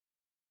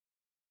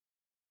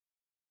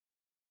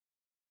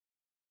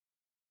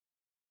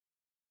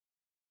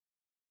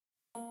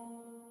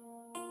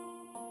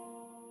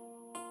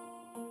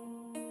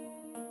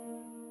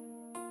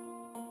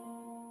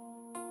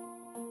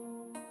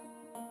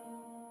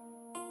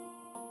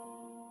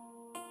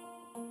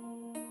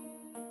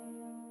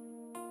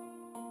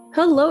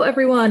Hello,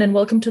 everyone, and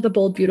welcome to the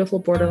Bold, Beautiful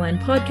Borderline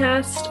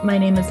podcast. My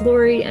name is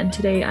Lori, and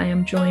today I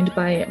am joined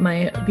by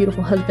my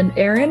beautiful husband,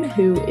 Aaron,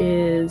 who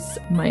is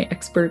my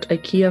expert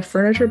IKEA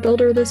furniture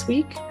builder this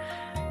week.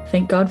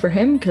 Thank God for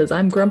him, because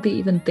I'm grumpy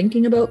even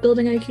thinking about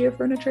building IKEA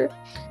furniture.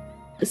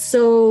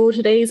 So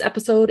today's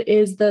episode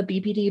is the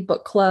BPD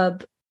book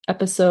club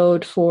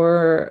episode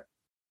for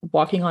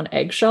Walking on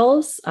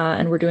Eggshells,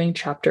 and we're doing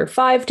chapter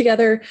 5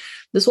 together.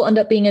 This will end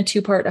up being a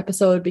 2-part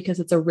episode because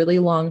it's a really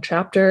long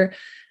chapter.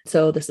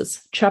 So this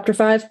is chapter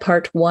 5,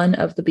 part 1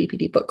 of the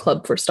BPD book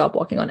club for Stop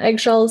Walking on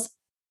Eggshells.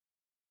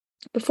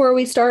 Before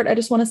we start, I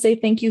just want to say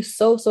thank you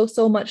so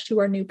much to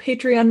our new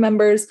Patreon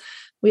members.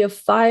 We have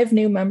 5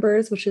 new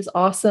members, which is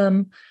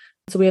awesome.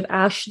 So we have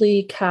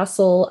Ashley,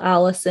 Castle,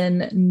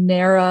 Allison,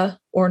 Nara,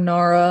 or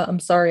Nara. I'm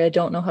sorry, I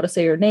don't know how to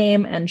say your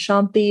name, and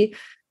Shanti.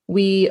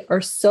 We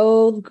are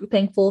so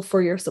thankful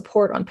for your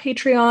support on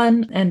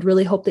Patreon and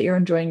really hope that you're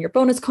enjoying your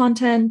bonus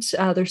content.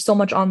 There's so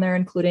much on there,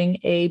 including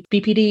a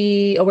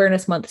BPD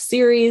Awareness Month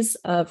series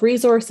of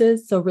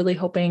resources. So really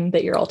hoping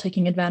that you're all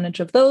taking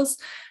advantage of those.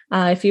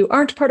 If you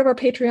aren't part of our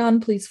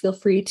Patreon, please feel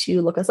free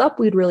to look us up.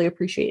 We'd really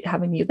appreciate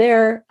having you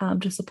there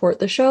to support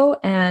the show.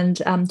 And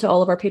to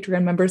all of our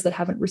Patreon members that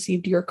haven't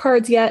received your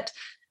cards yet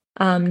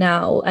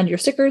now and your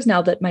stickers,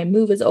 now that my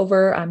move is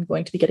over, I'm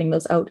going to be getting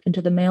those out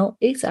into the mail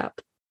ASAP.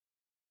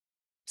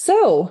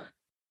 So,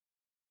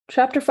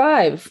 chapter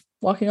 5,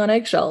 Walking on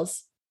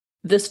Eggshells.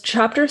 This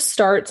chapter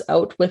starts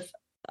out with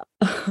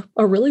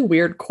a really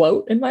weird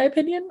quote, in my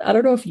opinion. I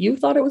don't know if you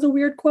thought it was a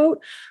weird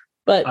quote,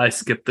 but I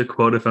skipped the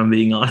quote, if I'm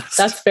being honest.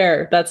 That's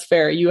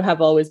fair. You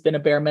have always been a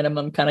bare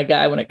minimum kind of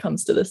guy when it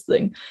comes to this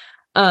thing.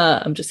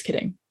 I'm just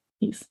kidding.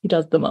 He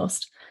does the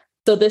most.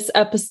 So this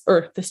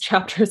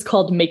chapter is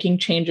called Making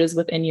Changes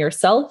Within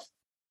Yourself.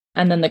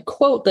 And then the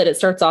quote that it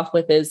starts off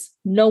with is,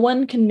 "No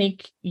one can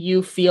make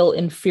you feel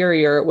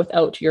inferior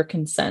without your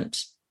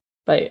consent,"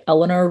 by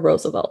Eleanor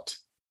Roosevelt.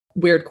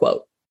 Weird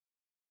quote,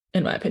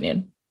 in my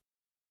opinion.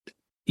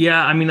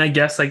 Yeah, I mean, I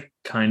guess I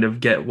kind of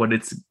get what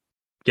it's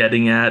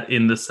getting at,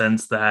 in the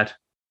sense that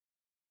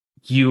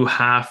you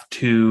have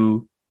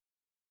to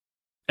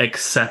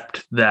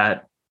accept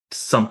that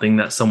something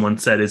that someone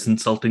said is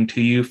insulting to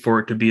you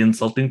for it to be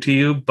insulting to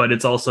you, but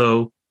it's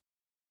also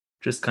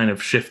just kind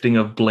of shifting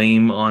of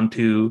blame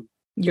onto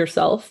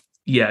yourself.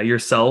 Yeah,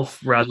 yourself,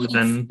 rather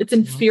than... It's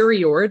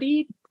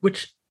inferiority,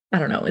 which, I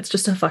don't know, it's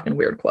just a fucking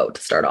weird quote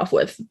to start off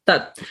with.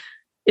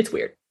 It's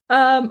weird.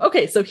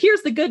 Okay, so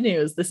here's the good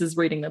news. This is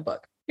reading the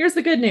book. Here's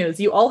the good news.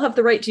 You all have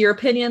the right to your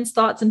opinions,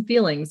 thoughts, and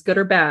feelings, good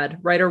or bad,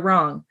 right or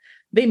wrong.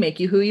 They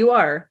make you who you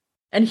are.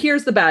 And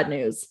here's the bad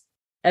news.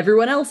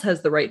 Everyone else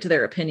has the right to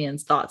their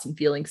opinions, thoughts, and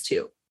feelings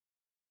too.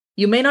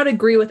 You may not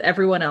agree with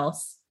everyone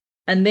else,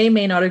 and they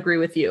may not agree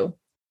with you.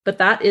 But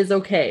that is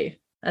okay,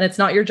 and it's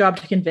not your job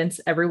to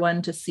convince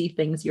everyone to see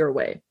things your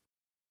way.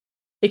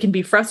 It can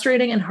be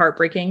frustrating and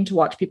heartbreaking to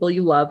watch people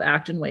you love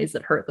act in ways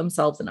that hurt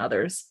themselves and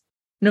others.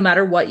 No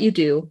matter what you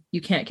do, you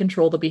can't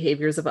control the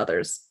behaviors of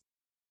others.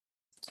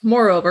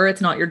 Moreover,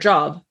 it's not your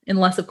job,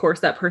 unless, of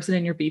course, that person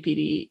in your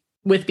BPD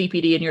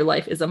in your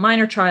life is a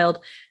minor child.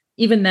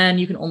 Even then,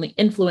 you can only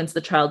influence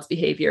the child's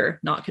behavior,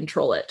 not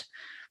control it.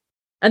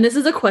 And this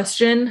is a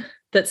question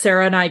that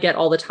Sarah and I get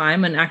all the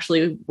time. And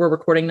actually, we're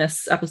recording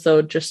this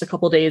episode just a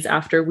couple days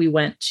after we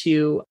went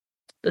to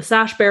the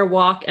Sash Bear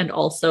walk, and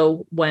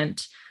also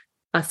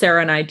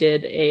Sarah and I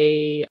did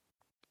a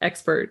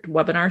expert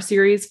webinar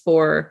series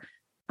for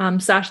the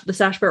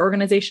Sash Bear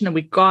organization. And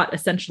we got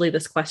essentially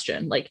this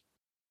question, like,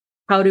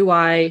 how do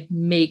I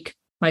make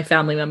my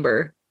family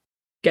member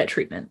get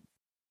treatment?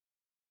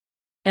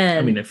 And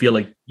I mean, I feel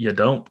like you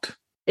don't.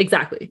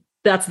 Exactly.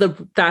 That's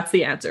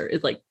the answer,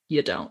 is like,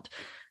 you don't.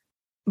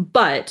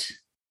 But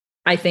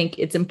I think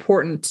it's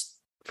important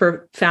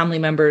for family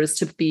members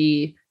to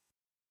be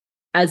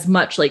as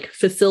much like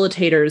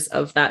facilitators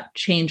of that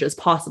change as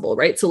possible,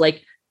 right? So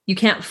like, you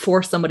can't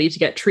force somebody to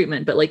get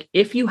treatment, but like,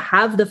 if you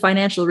have the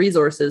financial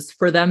resources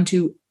for them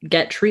to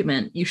get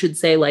treatment, you should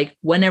say, like,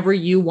 whenever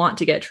you want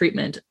to get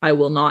treatment, you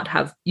will not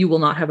have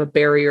a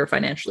barrier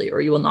financially,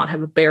 or you will not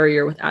have a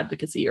barrier with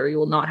advocacy, or you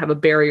will not have a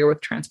barrier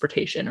with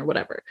transportation or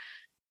whatever.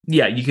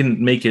 Yeah, you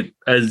can make it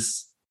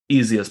as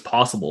easy as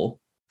possible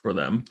for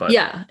them. But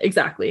yeah,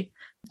 exactly.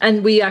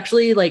 And we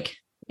actually, like,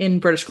 in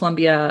British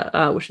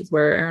Columbia, which is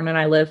where Aaron and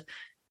I live,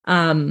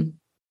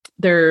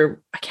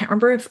 I can't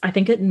remember I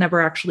think it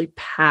never actually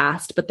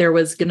passed, but there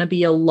was going to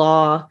be a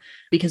law,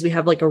 because we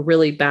have like a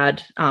really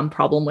bad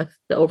problem with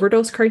the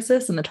overdose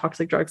crisis and the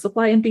toxic drug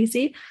supply in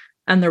BC.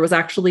 And there was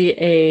actually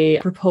a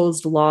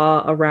proposed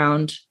law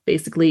around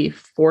basically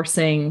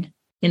forcing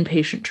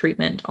inpatient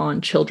treatment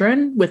on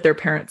children with their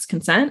parents'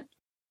 consent,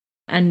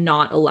 and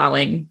not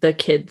allowing the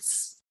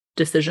kids'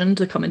 decision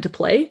to come into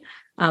play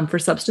for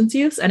substance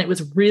use. And it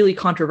was really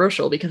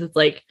controversial, because it's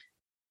like,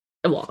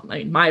 well, I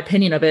mean, my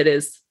opinion of it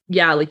is,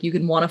 yeah, like you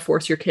can want to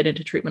force your kid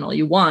into treatment all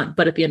you want,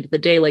 but at the end of the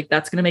day, like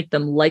that's going to make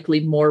them likely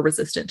more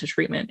resistant to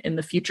treatment in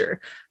the future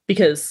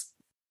because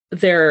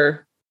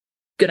they're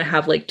going to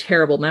have like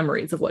terrible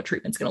memories of what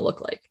treatment's going to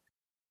look like.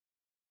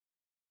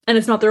 And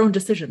it's not their own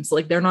decision. So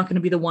like, they're not going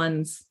to be the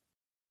ones.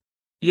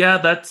 Yeah,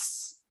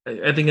 that's,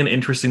 I think, an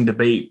interesting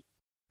debate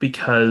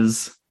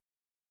because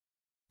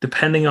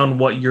depending on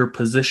what your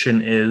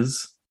position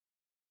is,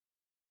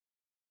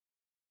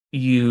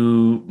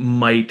 you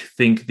might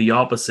think the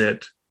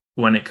opposite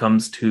when it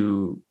comes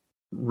to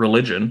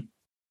religion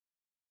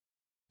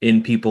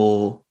in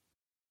people.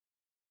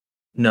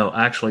 No,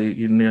 actually,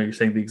 you're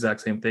saying the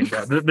exact same thing.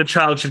 The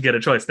child should get a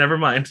choice. Never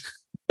mind.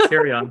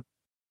 Carry on.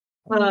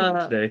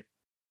 Today.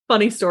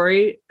 Funny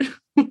story.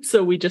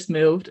 So we just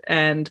moved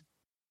and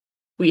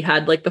we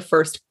had like the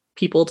first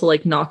people to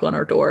like knock on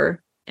our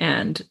door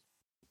and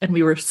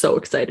we were so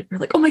excited. We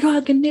were like, oh my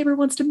God, the neighbor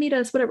wants to meet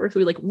us, whatever. So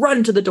we like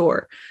run to the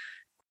door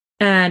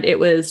and it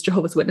was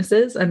Jehovah's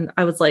Witnesses. And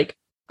I was like,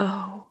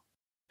 oh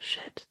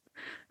shit.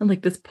 And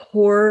like this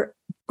poor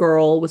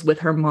girl was with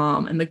her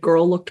mom and the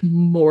girl looked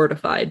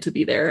mortified to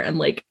be there. And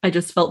like, I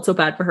just felt so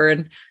bad for her.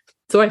 And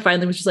so I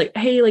finally was just like,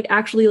 hey, like,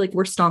 actually, like,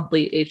 we're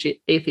stomply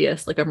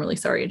atheists. Like, I'm really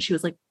sorry. And she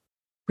was like,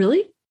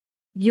 really?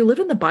 You live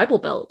in the Bible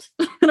Belt?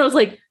 And I was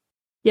like,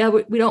 yeah,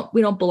 we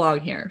don't belong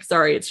here.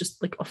 Sorry. It's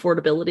just like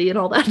affordability and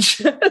all that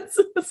shit.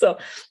 So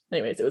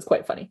anyways, it was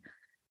quite funny.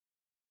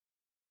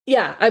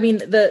 Yeah. I mean,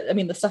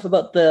 the stuff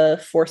about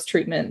the forced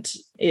treatment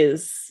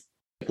is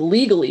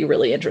legally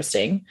really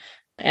interesting.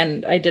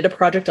 And I did a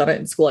project on it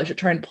in school. I should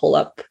try and pull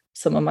up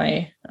some of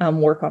my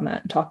work on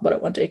that and talk about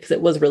it one day because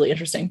it was really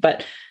interesting.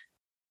 But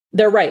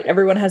they're right.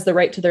 Everyone has the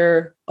right to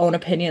their own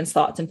opinions,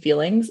 thoughts, and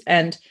feelings.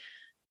 And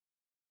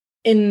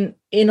in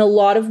a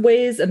lot of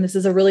ways, and this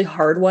is a really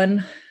hard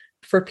one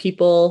for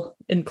people,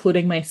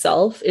 including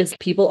myself, is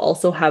people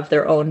also have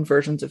their own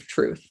versions of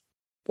truth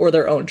or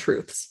their own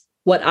truths.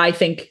 What I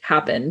think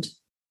happened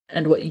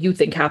and what you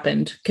think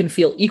happened can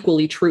feel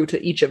equally true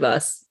to each of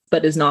us,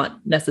 but is not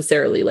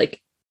necessarily like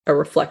a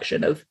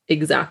reflection of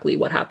exactly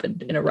what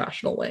happened in a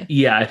rational way.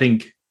 Yeah, I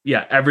think,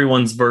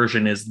 everyone's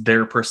version is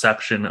their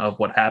perception of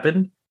what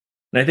happened.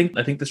 And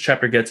I think this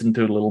chapter gets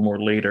into it a little more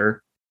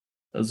later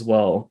as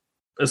well.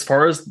 As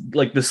far as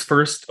like this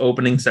first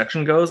opening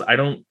section goes, I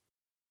don't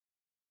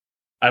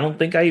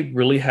think I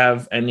really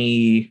have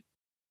any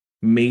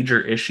major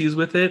issues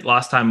with it.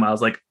 Last time I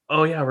was like,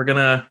 oh yeah, we're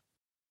gonna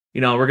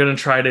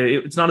try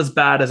to, it's not as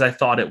bad as I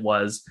thought it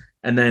was.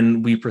 And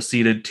then we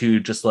proceeded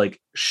to just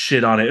like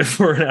shit on it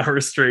for an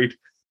hour straight.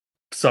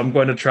 So I'm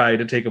going to try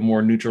to take a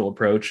more neutral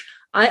approach.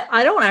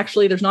 I don't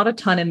actually, there's not a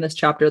ton in this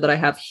chapter that I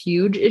have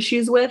huge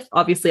issues with.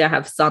 Obviously I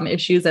have some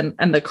issues and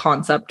the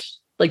concept,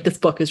 like this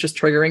book is just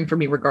triggering for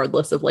me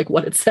regardless of like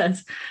what it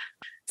says.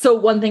 So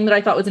one thing that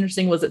I thought was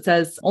interesting was it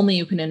says only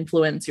you can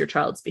influence your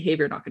child's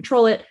behavior, not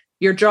control it.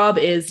 Your job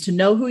is to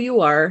know who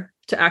you are,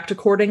 to act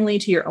accordingly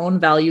to your own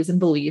values and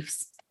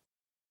beliefs,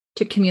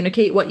 to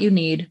communicate what you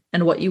need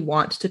and what you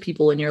want to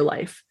people in your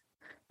life.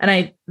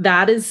 And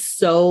that is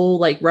so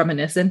like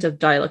reminiscent of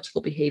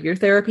dialectical behavior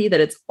therapy that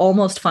it's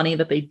almost funny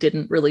that they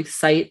didn't really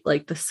cite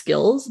like the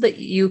skills that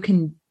you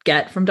can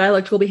get from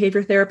dialectical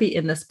behavior therapy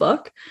in this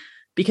book,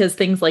 because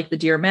things like the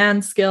dear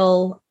man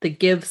skill, the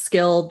give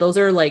skill, those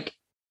are like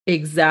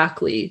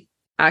exactly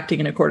acting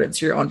in accordance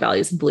to your own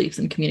values and beliefs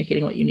and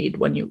communicating what you need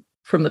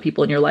from the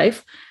people in your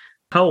life.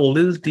 How old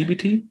is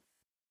DBT?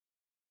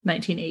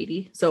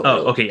 1980. So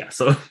okay, yeah.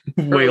 So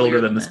way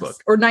older than this book.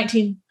 Or I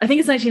think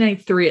it's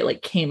 1993 it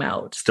like came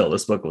out. Still,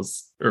 this book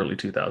was early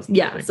 2000s.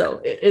 Yeah, so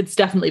it's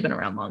definitely been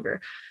around longer.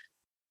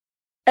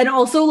 And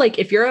also like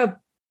if you're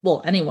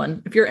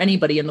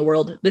anybody in the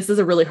world, this is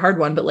a really hard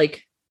one, but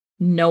like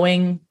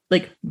knowing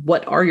like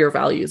what are your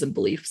values and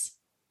beliefs,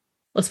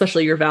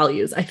 especially your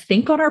values. I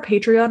think on our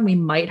Patreon we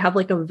might have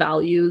like a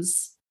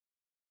values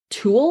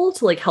tool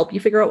to like help you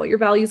figure out what your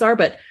values are,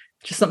 but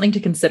just something to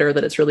consider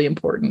that it's really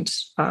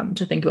important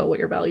to think about what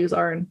your values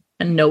are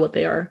and know what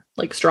they are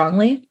like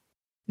strongly.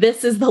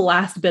 This is the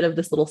last bit of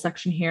this little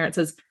section here. It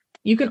says,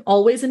 you can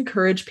always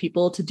encourage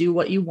people to do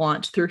what you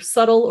want through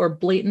subtle or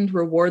blatant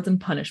rewards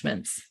and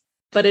punishments,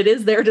 but it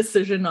is their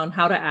decision on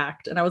how to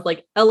act. And I was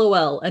like,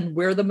 LOL, and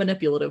we're the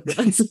manipulative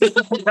ones.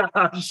 Yeah,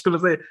 I was just going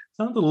to say, it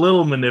sounds a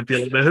little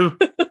manipulative.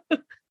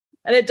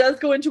 And it does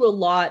go into a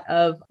lot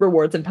of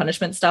rewards and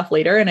punishment stuff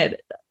later. And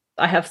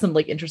I have some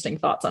like interesting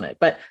thoughts on it,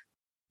 but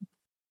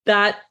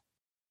that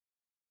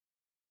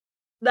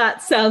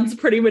sounds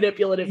pretty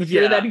manipulative if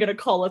you're then going to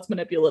call us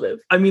manipulative.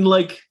 I mean,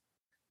 like,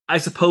 I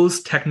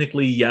suppose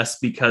technically, yes,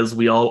 because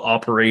we all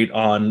operate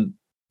on,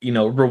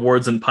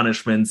 rewards and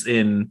punishments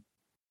in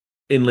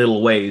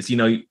little ways.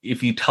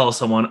 If you tell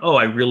someone, oh,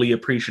 I really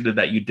appreciated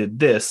that you did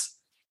this,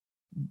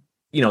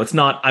 it's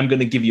not, I'm going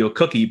to give you a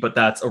cookie, but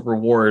that's a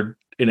reward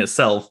in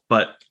itself.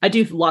 But I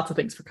do lots of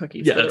things for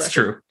cookies. Yeah, that's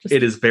true.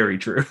 It is very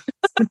true.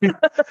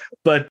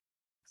 But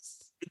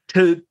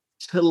to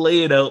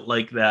lay it out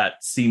like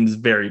that seems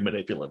very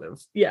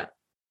manipulative. Yeah.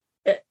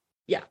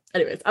 Yeah.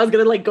 Anyways, I was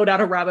going to like go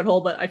down a rabbit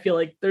hole, but I feel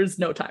like there's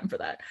no time for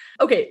that.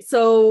 Okay.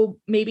 So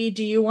maybe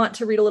do you want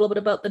to read a little bit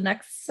about the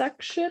next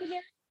section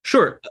here?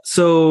 Sure.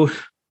 So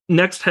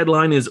next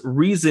headline is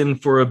reason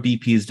for a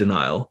BP's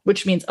denial.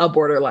 Which means a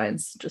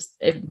borderlines, just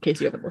in case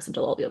you haven't listened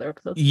to all the other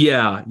episodes.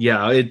 Yeah.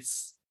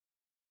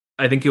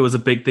 I think it was a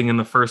big thing in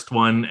the first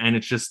one, and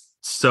it's just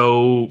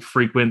so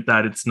frequent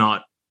that it's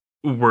not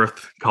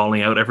worth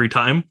calling out every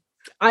time.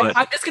 I'm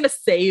just going to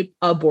say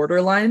a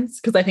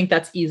borderlines because I think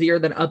that's easier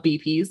than a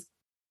BP's.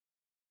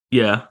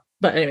 Yeah.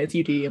 But anyways,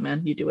 you do you,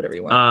 man. You do whatever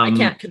you want. I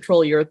can't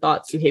control your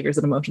thoughts, behaviors,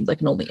 and emotions. I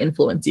can only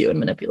influence you and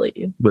manipulate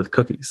you. With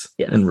cookies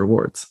and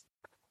rewards.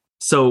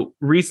 So,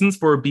 reasons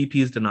for a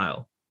BP's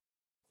denial.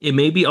 It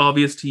may be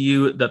obvious to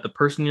you that the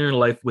person in your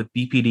life with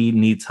BPD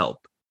needs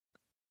help,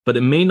 but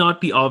it may not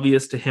be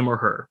obvious to him or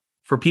her.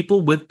 For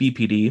people with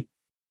BPD,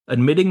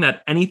 admitting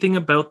that anything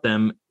about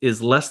them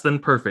is less than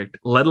perfect,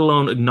 let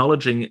alone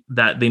acknowledging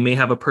that they may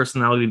have a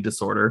personality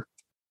disorder,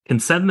 can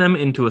send them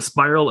into a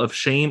spiral of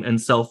shame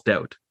and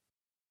self-doubt.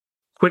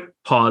 Quick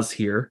pause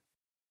here.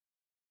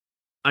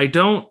 I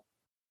don't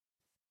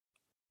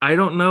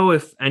know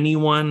if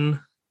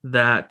anyone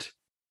that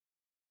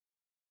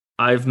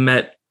I've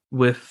met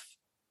with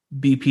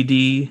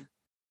BPD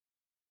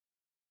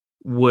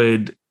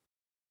would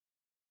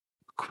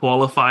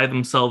qualify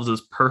themselves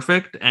as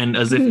perfect, and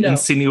as if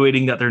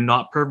insinuating that they're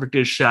not perfect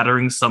is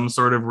shattering some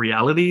sort of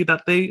reality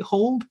that they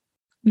hold.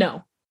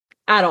 No,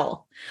 at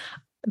all.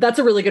 That's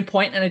a really good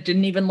point, and it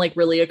didn't even like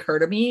really occur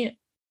to me.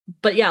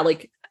 But yeah,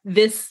 like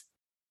this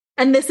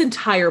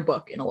entire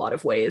book in a lot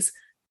of ways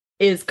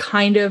is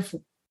kind of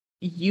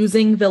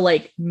using the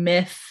like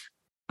myth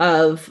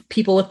of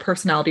people with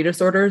personality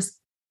disorders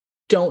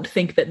don't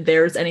think that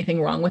there's anything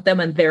wrong with them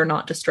and they're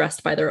not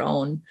distressed by their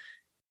own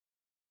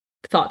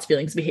thoughts,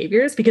 feelings,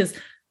 behaviors. Because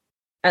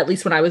at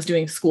least when I was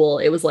doing school,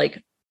 it was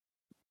like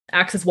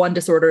axis 1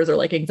 disorders are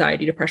like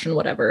anxiety, depression,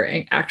 whatever,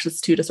 and axis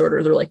 2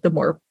 disorders are like the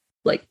more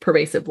like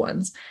pervasive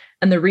ones.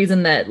 And the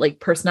reason that like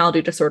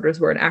personality disorders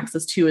were in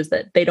axis 2 is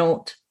that they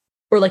don't,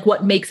 or like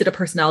what makes it a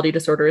personality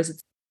disorder is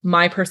it's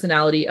my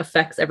personality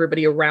affects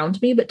everybody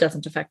around me but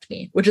doesn't affect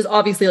me, which is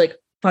obviously like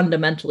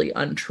fundamentally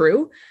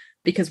untrue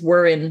because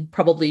we're in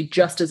probably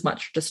just as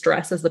much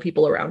distress as the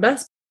people around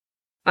us.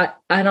 I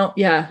don't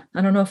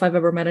know if I've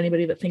ever met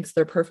anybody that thinks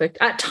they're perfect.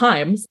 At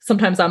times,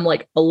 sometimes I'm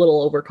like a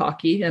little over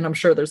cocky, and I'm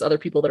sure there's other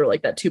people that are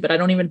like that too, but I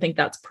don't even think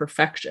that's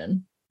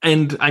perfection.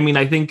 And I mean,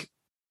 I think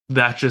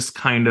that just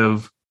kind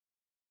of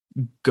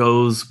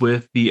goes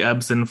with the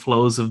ebbs and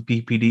flows of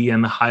BPD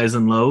and the highs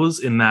and lows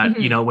in that,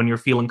 you know, when you're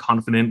feeling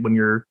confident,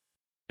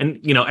 and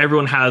you know,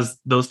 everyone has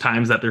those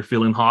times that they're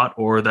feeling hot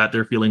or that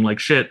they're feeling like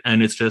shit.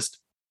 And it's just,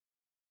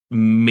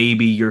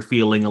 maybe you're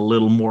feeling a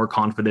little more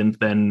confident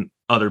than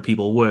other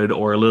people would,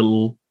 or a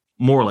little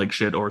more like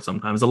shit, or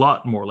sometimes a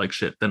lot more like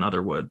shit than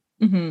other would.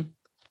 Mm-hmm.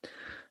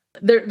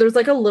 There's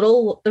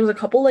a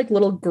couple like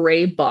little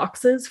gray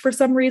boxes for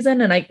some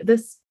reason. And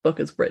this book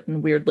is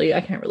written weirdly.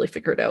 I can't really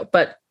figure it out,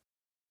 but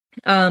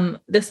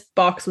this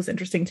box was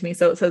interesting to me.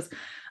 So it says,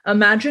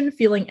 imagine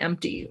feeling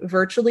empty,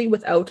 virtually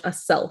without a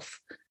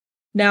self.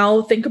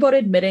 Now think about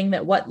admitting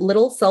that what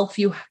little self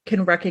you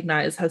can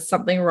recognize has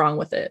something wrong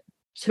with it.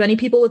 To many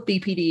people with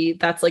BPD,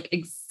 that's like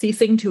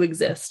ceasing to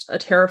exist, a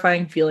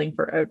terrifying feeling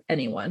for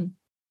anyone.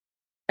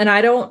 And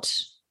I don't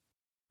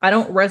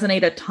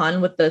resonate a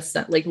ton with this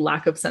like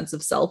lack of sense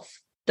of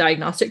self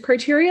diagnostic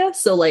criteria.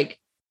 So like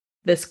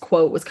this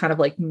quote was kind of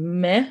like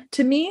meh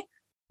to me,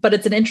 but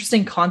it's an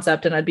interesting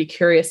concept. And I'd be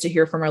curious to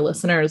hear from our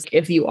listeners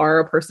if you are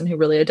a person who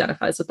really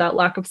identifies with that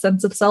lack of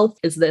sense of self.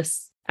 Is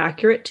this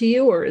accurate to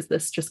you, or is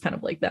this just kind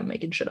of like them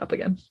making shit up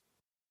again?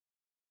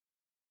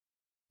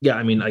 Yeah,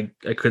 I mean, I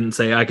couldn't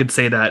say. I could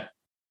say that,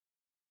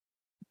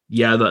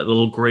 yeah, that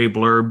little gray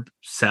blurb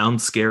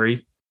sounds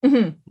scary.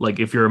 Mm-hmm. Like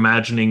if you're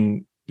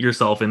imagining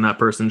yourself in that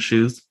person's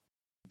shoes.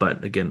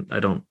 But again, I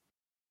don't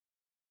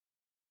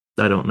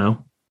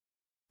know.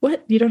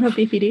 What? You don't have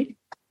BPD?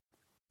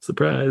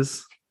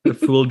 Surprise. I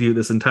fooled you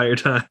this entire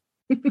time.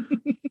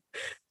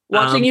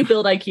 Watching you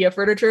build IKEA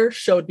furniture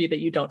showed me that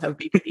you don't have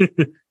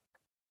BPD.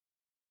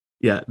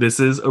 Yeah, this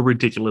is a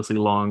ridiculously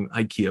long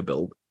IKEA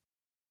build.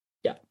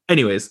 Yeah.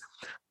 Anyways,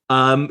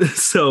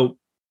 so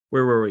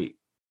where were we?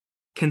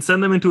 Can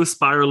send them into a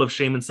spiral of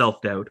shame and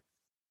self-doubt.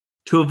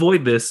 To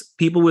avoid this,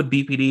 people with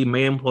BPD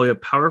may employ a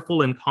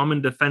powerful and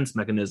common defense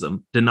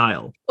mechanism,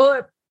 denial.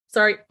 Oh,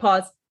 sorry,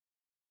 pause.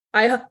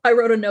 I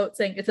wrote a note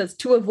saying it says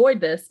to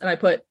avoid this, and I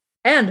put,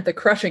 and the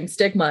crushing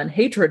stigma and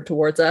hatred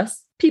towards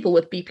us, people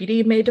with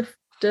BPD may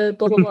blah,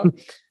 blah, blah.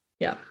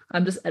 Yeah,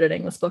 I'm just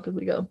editing this book as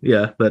we go.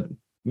 Yeah, but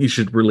you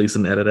should release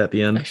an edit at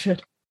the end. I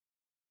should.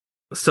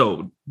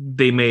 So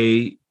they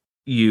may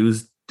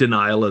use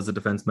denial as a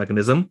defense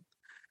mechanism.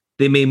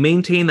 They may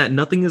maintain that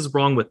nothing is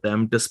wrong with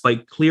them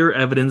despite clear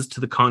evidence to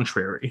the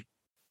contrary.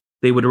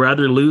 They would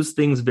rather lose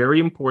things very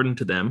important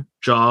to them,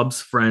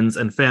 jobs, friends,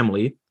 and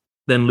family,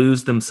 than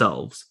lose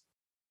themselves.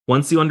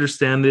 Once you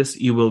understand this,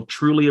 you will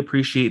truly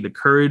appreciate the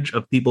courage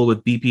of people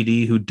with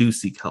BPD who do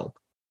seek help.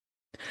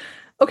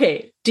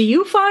 Okay, do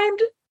you find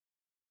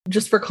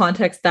Just for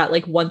context, that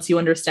like once you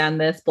understand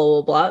this, blah,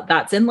 blah, blah,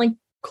 that's in like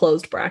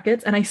closed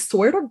brackets. And I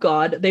swear to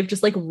God, they've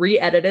just like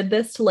re-edited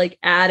this to like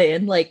add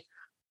in like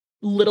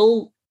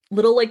little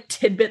like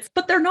tidbits,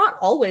 but they're not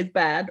always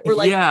bad. Or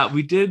like, yeah,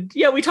 we did.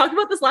 Yeah, we talked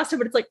about this last time,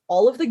 but it's like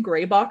all of the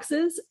gray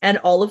boxes and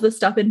all of the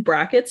stuff in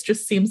brackets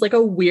just seems like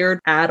a weird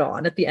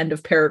add-on at the end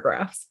of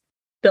paragraphs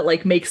that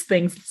like makes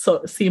things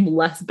seem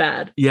less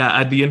bad. Yeah,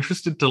 I'd be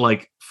interested to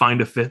like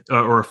find a fifth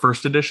or a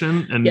first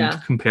edition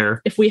and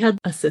compare. If we had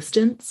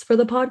assistants for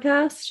the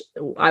podcast,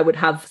 I would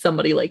have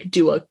somebody like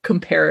do a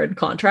compare and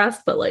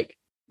contrast, but like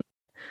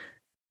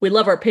we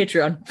love our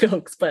Patreon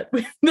folks, but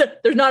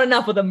there's not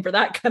enough of them for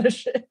that kind of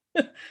shit.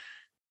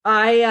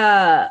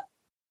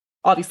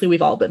 Obviously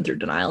we've all been through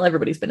denial.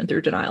 Everybody's been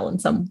through denial in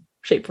some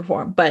shape or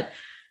form, but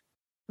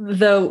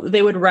though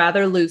they would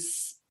rather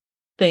lose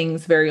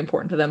things very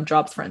important to them,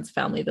 jobs, friends,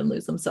 family, than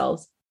lose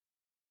themselves.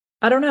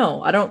 I don't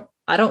know.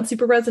 I don't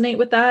super resonate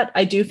with that.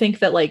 I do think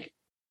that like,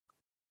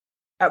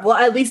 well,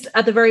 at least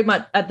at the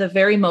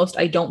very most,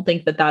 I don't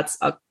think that that's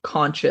a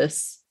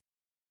conscious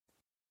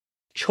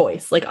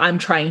choice. Like I'm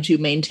trying to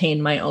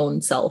maintain my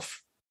own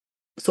self,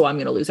 so I'm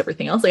going to lose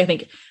everything else. Like I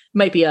think it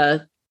might be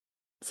a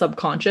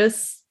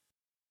subconscious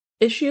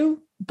issue,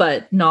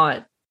 but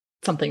not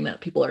something that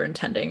people are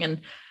intending.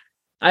 And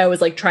I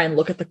always like try and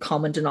look at the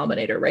common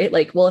denominator, right?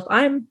 Like, well, if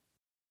I'm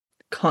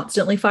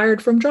constantly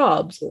fired from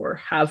jobs or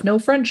have no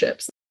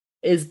friendships,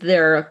 is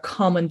there a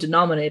common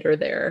denominator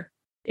there?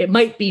 It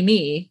might be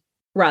me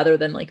rather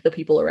than like the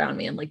people around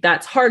me. And like,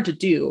 that's hard to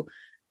do,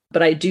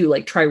 but I do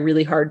like try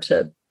really hard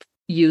to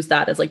use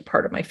that as like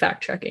part of my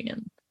fact checking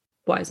and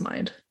wise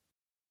mind.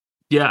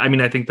 Yeah. I mean,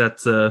 I think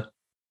that's a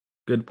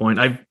good point.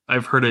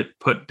 I've heard it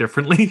put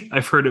differently.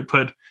 I've heard it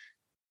put,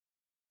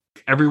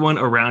 everyone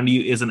around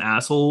you is an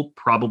asshole.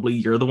 Probably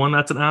you're the one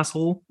that's an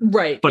asshole.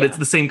 Right. But it's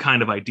the same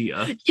kind of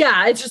idea.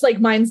 Yeah. It's just like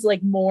mine's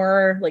like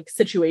more like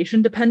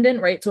situation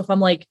dependent, right? So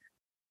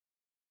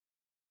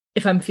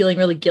if I'm feeling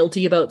really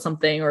guilty about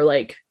something or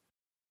like,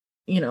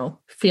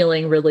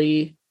 feeling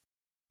really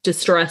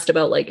distressed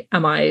about like,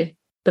 am I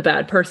the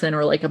bad person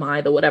or like, am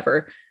I the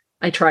whatever?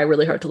 I try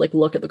really hard to like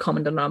look at the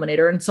common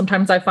denominator. And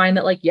sometimes I find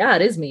that like, yeah,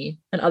 it is me.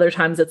 And other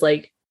times it's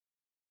like,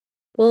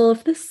 well,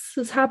 if this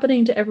is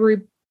happening to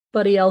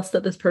everybody else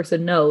that this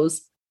person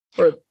knows,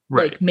 or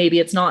like maybe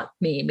it's not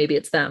me, maybe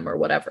it's them or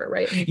whatever,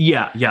 right?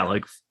 Yeah.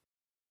 Like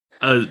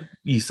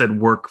you said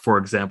work, for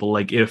example,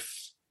 like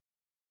if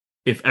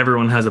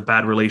everyone has a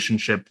bad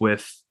relationship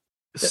with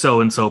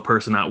so-and-so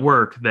person at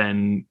work,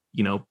 then,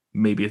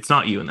 maybe it's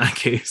not you in that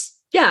case.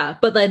 Yeah.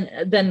 But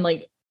then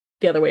like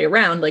the other way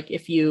around, like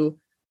if you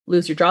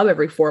lose your job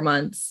every 4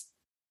 months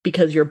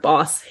because your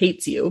boss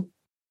hates you,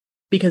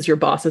 because your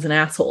boss is an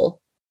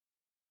asshole,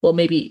 well,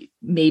 maybe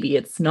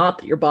it's not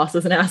that your boss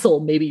is an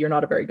asshole. Maybe you're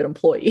not a very good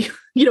employee.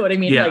 You know what I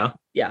mean? Yeah. Like,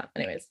 yeah.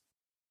 Anyways.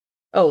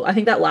 Oh, I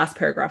think that last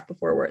paragraph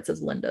before where it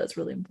says Linda is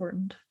really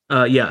important.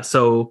 Yeah.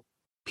 So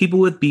people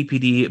with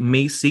BPD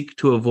may seek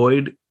to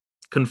avoid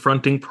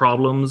confronting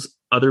problems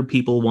other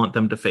people want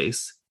them to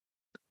face.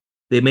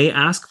 They may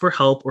ask for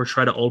help or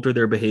try to alter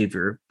their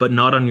behavior, but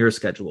not on your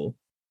schedule.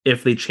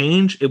 If they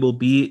change, it will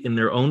be in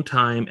their own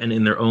time and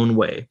in their own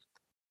way.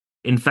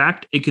 In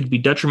fact, it could be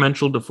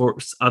detrimental to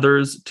force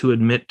others to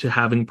admit to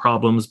having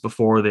problems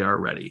before they are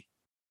ready.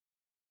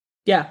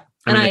 Yeah.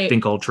 I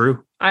think all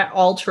true.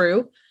 All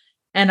true.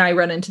 And I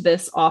run into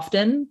this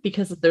often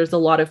because there's a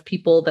lot of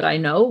people that I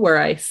know where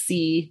I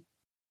see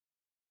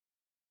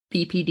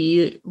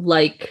BPD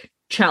like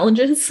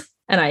challenges,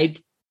 and I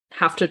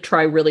have to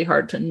try really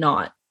hard to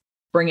not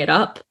bring it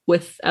up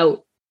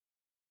without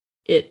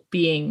it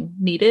being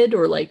needed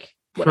or like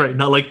whatever. Right,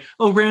 not like,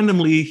 oh,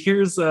 randomly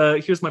here's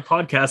my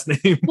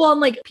podcast name. Well,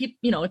 and like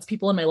it's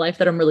people in my life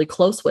that I'm really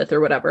close with or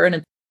whatever, and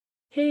it's,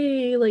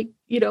 hey, like,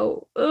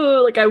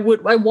 like I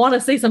want to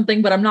say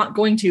something, but I'm not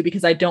going to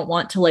because I don't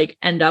want to like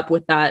end up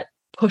with that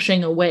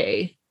pushing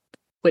away,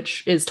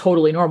 which is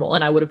totally normal.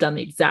 And I would have done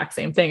the exact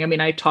same thing. I mean,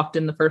 I talked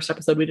in the first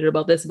episode we did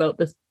about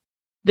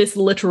this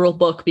literal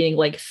book being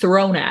like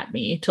thrown at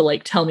me to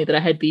like tell me that I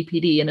had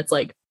BPD. And it's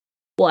like,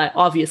 well, I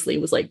obviously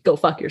was like, go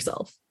fuck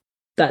yourself.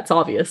 That's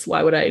obvious.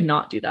 Why would I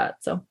not do that?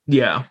 So,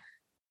 yeah,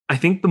 I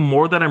think the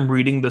more that I'm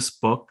reading this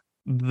book,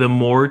 the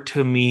more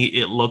to me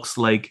it looks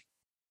like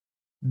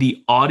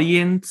the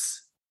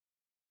audience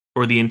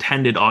or the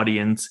intended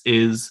audience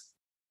is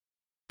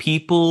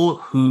people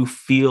who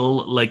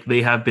feel like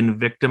they have been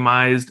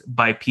victimized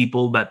by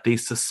people that they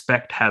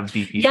suspect have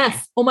BPD.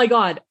 Yes. Oh my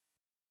God.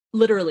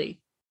 Literally.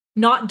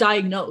 Not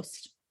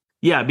diagnosed.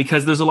 Yeah,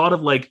 because there's a lot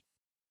of like,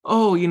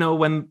 oh,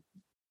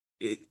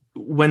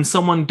 when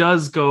someone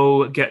does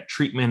go get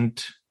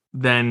treatment,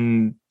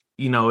 then,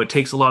 it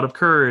takes a lot of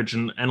courage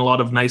and a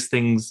lot of nice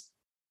things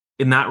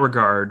in that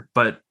regard.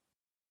 But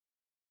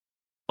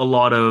a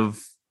lot of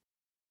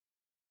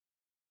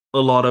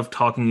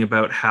talking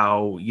about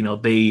how,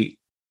 they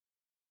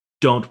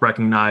don't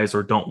recognize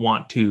or don't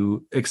want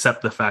to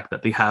accept the fact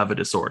that they have a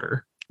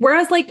disorder.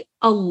 Whereas like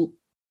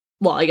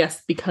well, I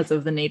guess because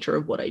of the nature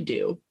of what I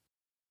do.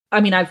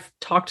 I mean, I've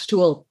talked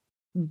to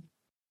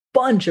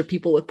bunch of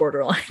people with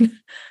borderline.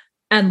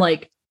 And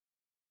like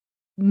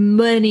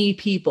many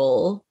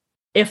people,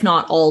 if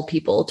not all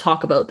people,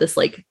 talk about this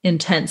like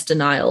intense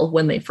denial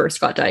when they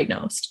first got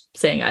diagnosed,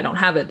 saying, I don't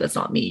have it. That's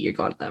not me. You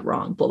got that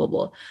wrong, blah, blah,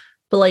 blah.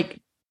 But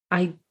like,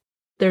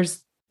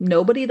 there's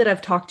nobody that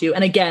I've talked to.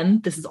 And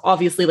again, this is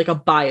obviously like a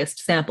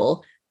biased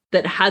sample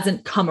that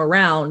hasn't come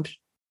around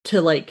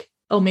to like,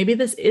 oh, maybe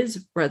this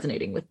is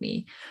resonating with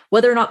me.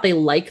 Whether or not they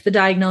like the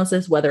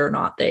diagnosis, whether or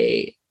not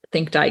they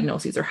think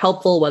diagnoses are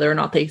helpful, whether or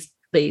not they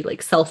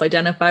like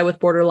self-identify with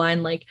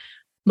borderline, like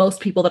most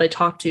people that I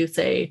talk to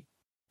say,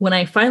 when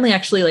I finally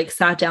actually like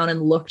sat down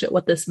and looked at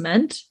what this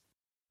meant,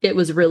 it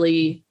was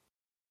really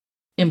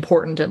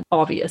important and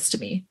obvious to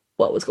me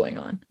what was going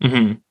on.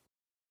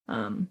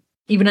 Mm-hmm.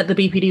 Even at the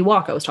BPD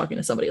walk, I was talking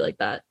to somebody like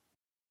that,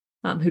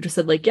 who just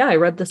said like, yeah, I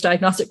read this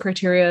diagnostic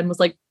criteria and was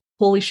like,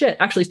 holy shit.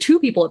 Actually, 2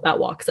 people at that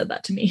walk said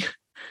that to me.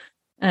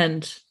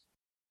 And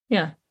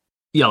yeah.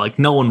 Yeah, like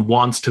no one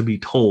wants to be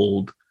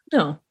told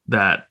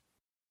that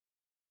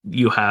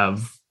you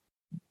have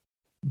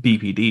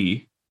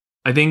BPD.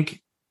 I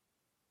think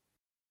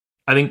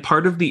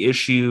part of the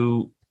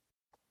issue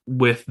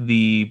with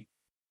the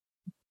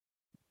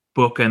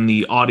book and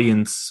the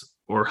audience,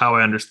 or how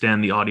I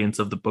understand the audience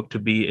of the book to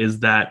be,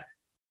 is that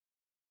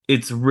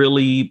it's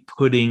really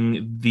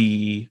putting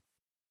the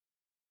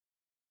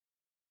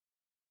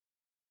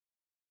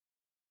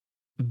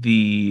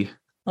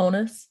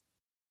onus?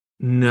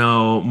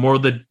 No, more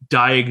the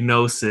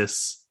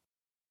diagnosis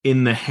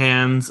in the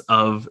hands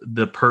of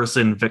the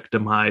person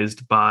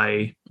victimized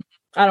by...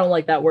 I don't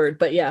like that word,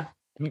 but yeah.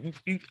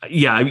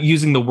 Yeah, I'm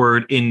using the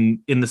word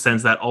in the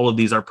sense that all of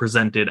these are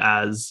presented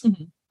as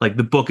like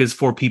the book is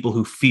for people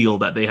who feel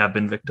that they have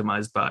been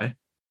victimized by.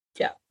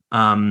 Yeah.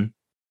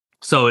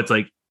 So it's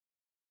like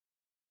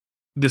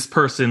this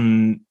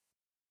person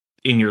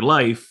in your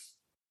life,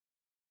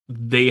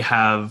 they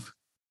have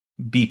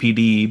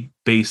BPD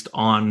based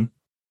on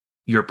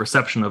your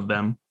perception of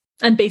them.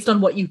 And based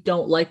on what you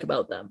don't like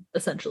about them,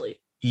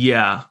 essentially.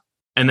 Yeah.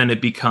 And then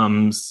it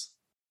becomes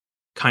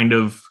kind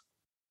of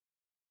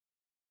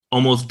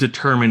almost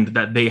determined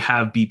that they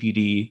have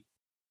BPD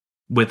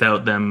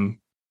without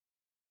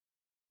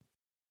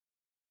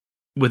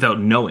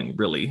knowing,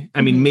 really.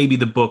 I mean, maybe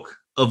the book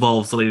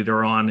evolves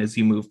later on as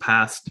you move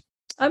past.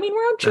 I mean, we're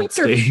on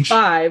chapter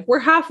 5. We're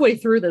halfway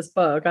through this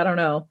book. I don't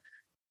know.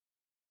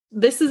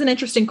 This is an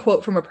interesting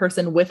quote from a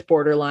person with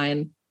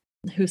borderline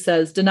who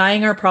says,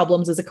 denying our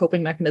problems is a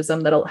coping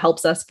mechanism that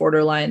helps us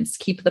borderlines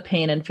keep the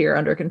pain and fear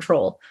under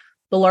control.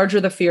 The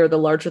larger the fear, the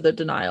larger the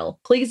denial.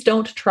 Please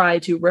don't try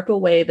to rip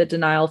away the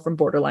denial from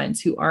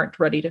borderlines who aren't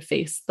ready to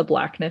face the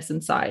blackness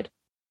inside.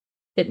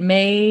 It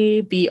may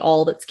be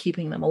all that's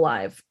keeping them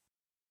alive.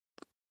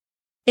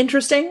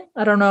 Interesting.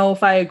 I don't know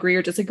if I agree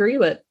or disagree,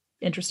 but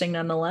interesting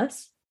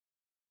nonetheless.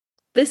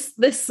 This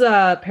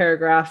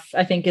paragraph,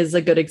 I think, is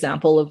a good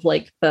example of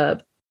like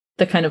the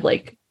kind of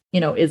like,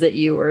 is it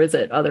you or is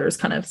it others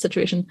kind of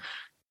situation.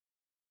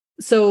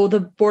 So the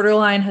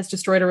borderline has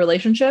destroyed a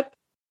relationship.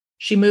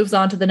 She moves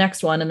on to the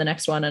next one and the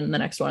next one and the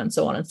next one and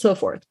so on and so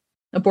forth.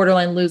 A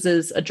borderline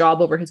loses a job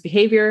over his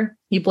behavior.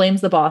 He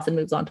blames the boss and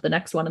moves on to the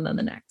next one and then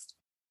the next.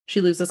 She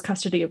loses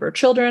custody of her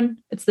children.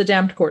 It's the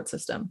damned court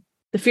system.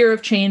 The fear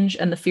of change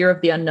and the fear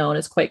of the unknown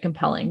is quite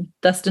compelling.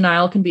 Thus,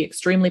 denial can be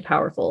extremely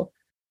powerful.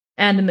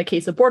 And in the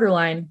case of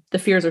borderline, the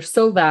fears are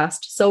so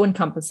vast, so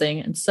encompassing,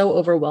 and so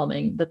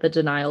overwhelming that the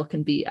denial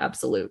can be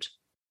absolute.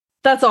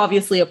 That's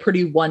obviously a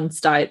pretty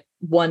one-sided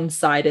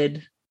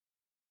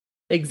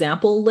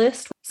example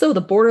list. So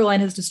the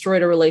borderline has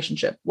destroyed a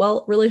relationship.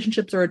 Well,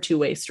 relationships are a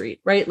two-way street,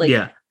 right? Like,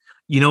 yeah.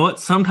 You know what?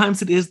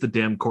 Sometimes it is the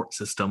damn court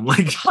system.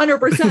 Like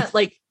 100%.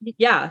 Like,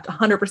 yeah,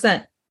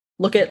 100%.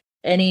 Look at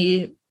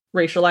any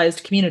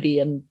racialized community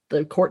and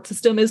the court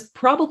system is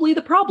probably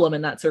the problem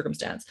in that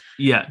circumstance.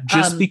 Yeah.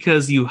 Just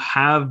because you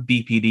have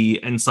BPD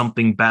and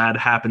something bad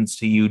happens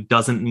to you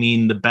doesn't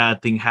mean the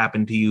bad thing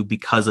happened to you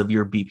because of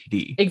your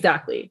BPD.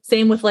 Exactly.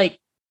 Same with like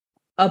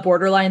a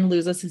borderline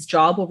loses his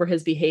job over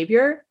his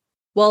behavior.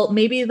 Well,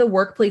 maybe the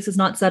workplace is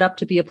not set up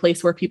to be a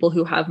place where people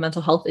who have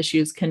mental health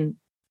issues can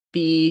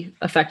be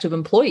effective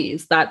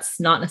employees. That's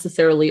not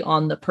necessarily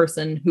on the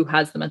person who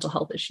has the mental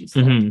health issues.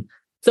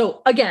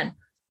 So again,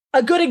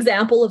 a good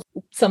example of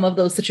some of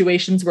those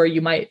situations where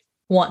you might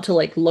want to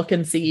like look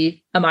and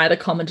see, am I the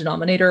common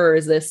denominator or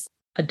is this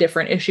a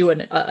different issue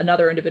and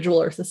another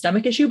individual or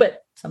systemic issue?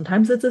 But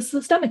sometimes it's a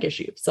systemic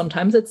issue.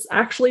 Sometimes it's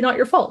actually not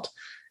your fault.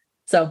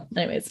 So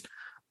anyways.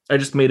 I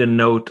just made a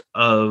note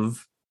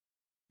of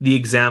the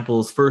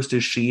examples. First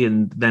is she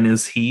and then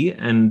is he.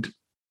 And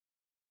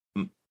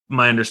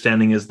my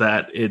understanding is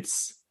that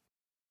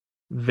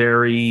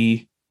there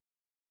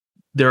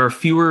are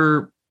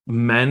fewer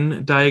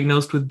men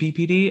diagnosed with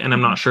BPD, and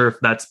I'm not sure if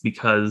that's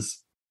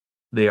because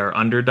they are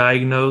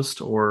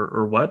underdiagnosed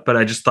or what, but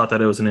I just thought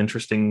that it was an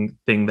interesting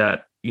thing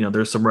that,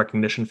 there's some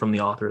recognition from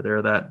the author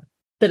there that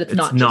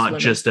it's not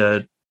just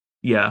a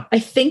Yeah. I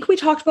think we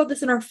talked about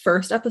this in our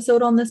first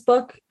episode on this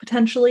book,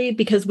 potentially,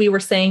 because we were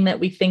saying that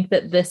we think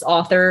that this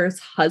author's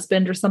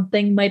husband or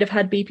something might have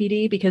had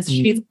BPD, because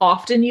she's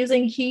often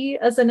using he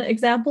as an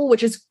example,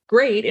 which is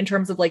great in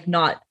terms of like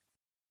not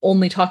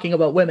only talking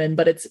about women,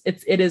 but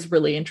it is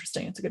really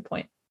interesting. It's a good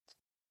point.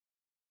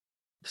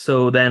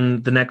 So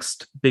then the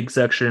next big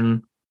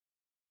section,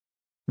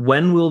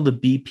 when will the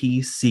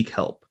BP seek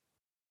help?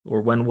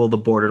 Or when will the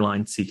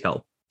borderline seek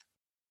help?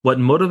 What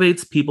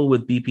motivates people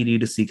with BPD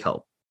to seek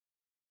help?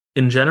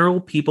 In general,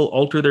 people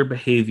alter their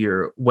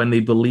behavior when they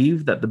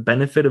believe that the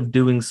benefit of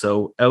doing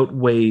so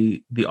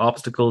outweigh the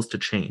obstacles to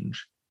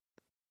change.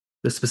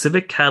 The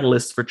specific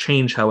catalysts for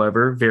change,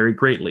 however, vary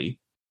greatly.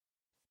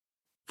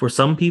 For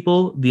some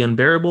people, the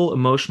unbearable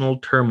emotional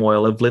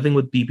turmoil of living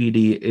with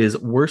BPD is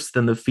worse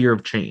than the fear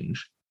of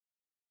change.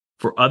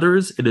 For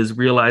others, it is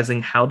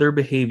realizing how their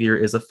behavior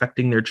is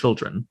affecting their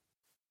children.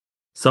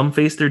 Some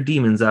face their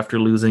demons after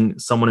losing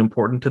someone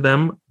important to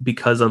them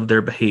because of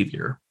their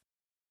behavior.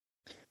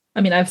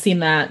 I mean, I've seen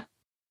that.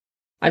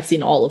 I've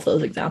seen all of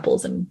those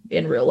examples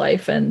in real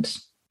life. And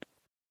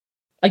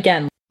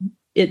again,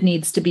 it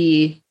needs to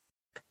be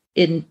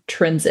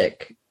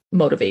intrinsic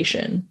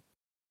motivation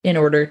in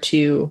order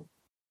to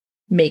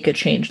make a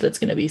change that's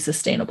going to be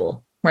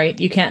sustainable, right?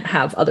 You can't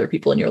have other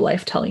people in your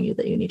life telling you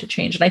that you need to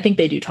change. And I think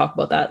they do talk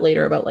about that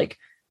later, about like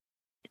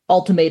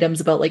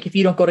ultimatums about like, if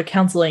you don't go to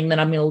counseling, then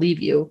I'm going to leave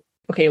you.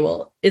 Okay,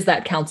 well, is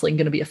that counseling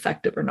going to be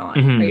effective or not?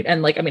 Right.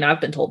 And like, I mean,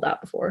 I've been told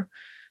that before.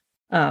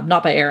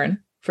 Not by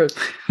Aaron, for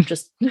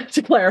just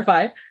to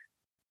clarify.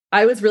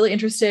 I was really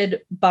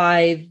interested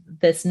by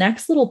this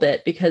next little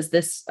bit because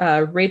this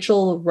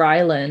Rachel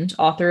Ryland,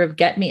 author of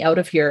Get Me Out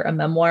of Here, a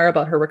memoir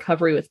about her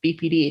recovery with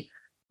BPD.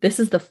 This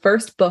is the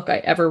first book I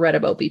ever read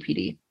about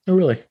BPD. Oh,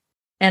 really?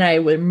 And I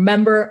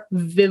remember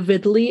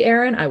vividly,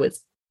 Aaron, I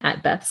was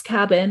at Beth's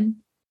cabin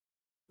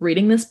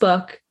reading this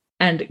book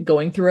and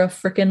going through a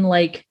freaking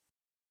like,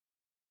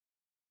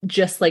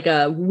 just like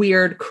a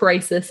weird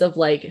crisis of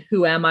like,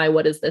 who am I?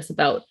 What is this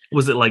about?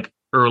 Was it like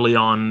early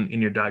on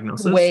in your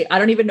diagnosis? Wait, I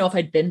don't even know if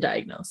I'd been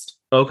diagnosed.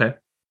 Okay.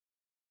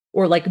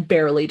 Or like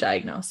barely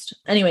diagnosed.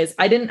 Anyways,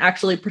 I didn't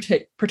actually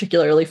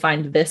particularly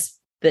find this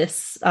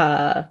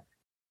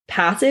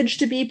passage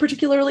to be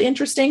particularly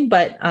interesting,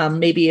 but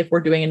maybe if we're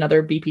doing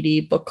another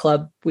BPD book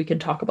club, we can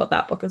talk about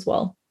that book as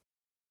well.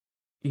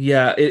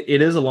 Yeah,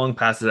 it is a long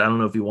passage. I don't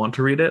know if you want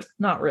to read it.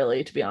 Not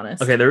really, to be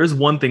honest. Okay, there is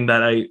one thing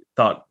that I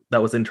thought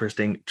that was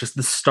interesting. Just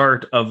the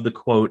start of the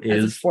quote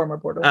is, as a former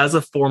borderline. As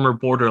a former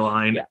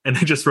borderline. Yeah. And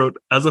I just wrote,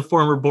 as a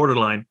former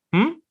borderline.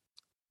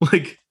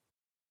 Like,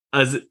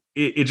 as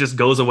it just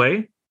goes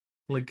away?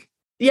 Like,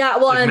 yeah,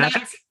 well, like and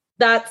magic?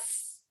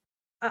 that's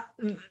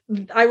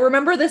I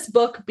remember this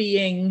book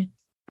being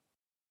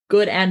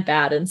good and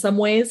bad in some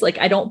ways. Like,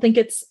 I don't think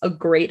it's a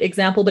great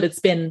example, but it's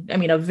been, I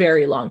mean, a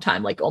very long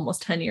time, like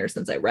almost 10 years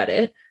since I read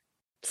it.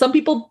 Some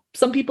people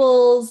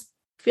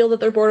feel that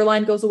their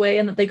borderline goes away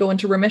and that they go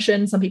into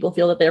remission. Some people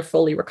feel that they're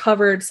fully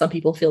recovered. Some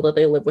people feel that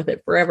they live with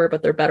it forever,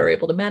 but they're better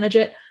able to manage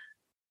it.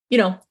 You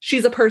know,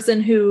 she's a person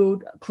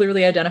who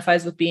clearly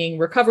identifies with being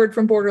recovered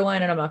from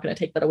borderline, and I'm not going to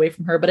take that away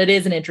from her, but it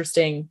is an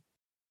interesting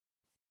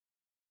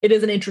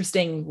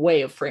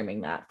way of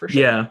framing that, for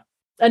sure. Yeah.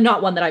 And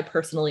not one that I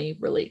personally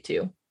relate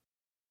to.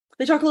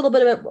 They talk a little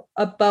bit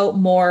about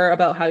more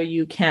about how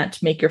you can't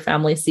make your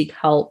family seek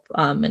help,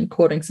 and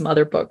quoting some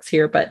other books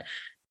here. But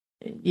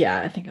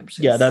yeah, I think I'm just...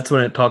 Yeah, that's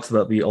when it talks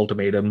about the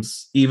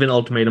ultimatums. Even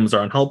ultimatums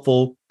are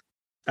unhelpful,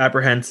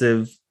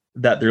 apprehensive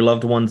that their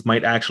loved ones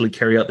might actually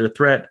carry out their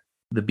threat.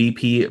 The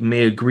BP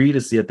may agree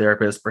to see a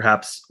therapist,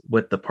 perhaps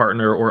with the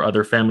partner or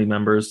other family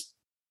members.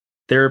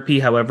 Therapy,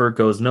 however,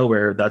 goes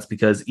nowhere. That's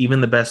because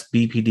even the best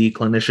BPD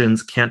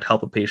clinicians can't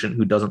help a patient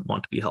who doesn't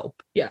want to be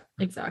helped. Yeah,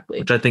 exactly.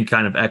 Which I think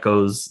kind of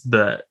echoes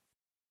the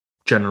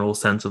general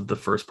sense of the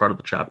first part of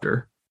the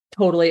chapter.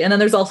 Totally. And then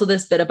there's also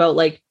this bit about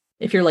like,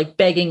 if you're like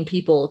begging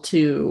people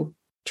to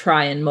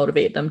try and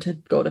motivate them to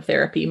go to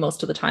therapy,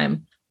 most of the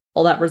time,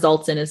 all that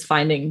results in is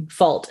finding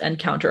fault and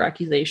counter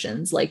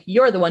accusations. Like,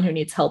 you're the one who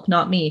needs help,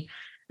 not me.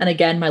 And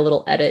again, my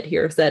little edit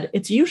here said,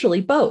 it's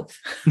usually both.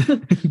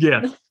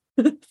 Yeah.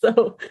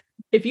 So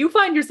if you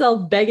find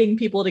yourself begging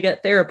people to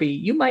get therapy,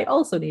 you might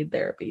also need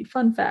therapy.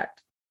 Fun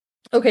fact.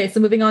 Okay, so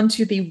moving on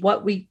to the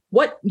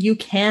what you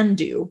can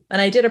do.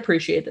 And I did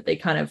appreciate that they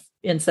kind of,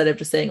 instead of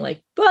just saying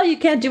like, well, you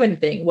can't do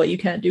anything, what you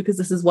can't do, because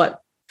this is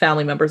what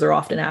family members are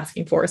often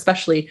asking for,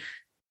 especially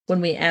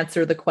when we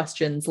answer the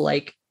questions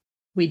like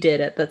we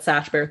did at that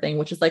Sash Bear thing,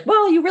 which is like,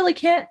 well, you really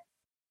can't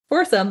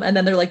force them. And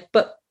then they're like,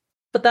 but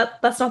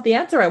that's not the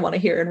answer I want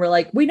to hear. And we're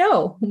like, we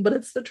know, but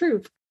it's the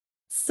truth.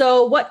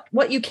 So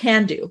what you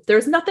can do,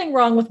 there's nothing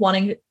wrong with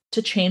wanting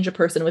to change a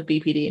person with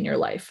BPD in your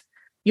life.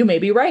 You may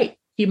be right.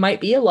 He might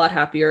be a lot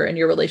happier and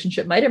your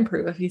relationship might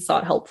improve if he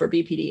sought help for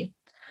BPD.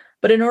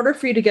 But in order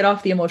for you to get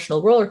off the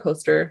emotional roller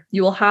coaster,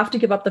 you will have to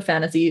give up the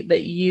fantasy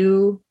that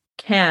you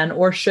can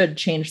or should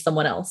change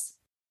someone else.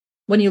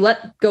 When you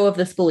let go of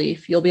this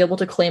belief, you'll be able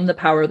to claim the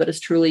power that is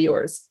truly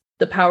yours,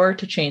 the power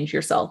to change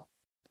yourself.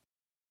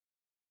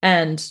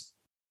 And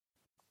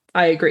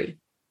I agree.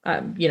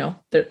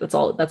 that's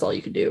all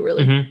you can do,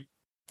 really. Mm-hmm.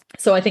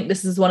 So I think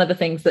this is one of the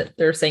things that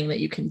they're saying that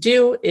you can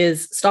do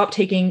is stop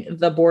taking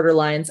the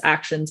borderlines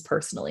actions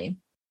personally.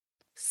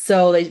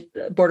 So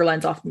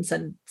borderlines often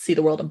see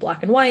the world in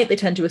black and white. They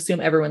tend to assume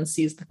everyone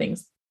sees the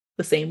things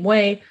the same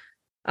way.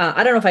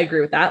 I don't know if I agree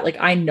with that. Like,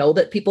 I know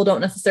that people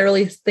don't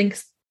necessarily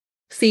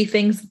see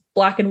things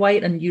black and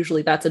white, and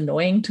usually that's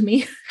annoying to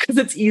me because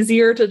it's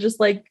easier to just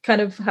like kind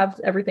of have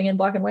everything in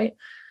black and white.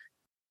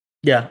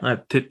 Yeah,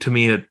 to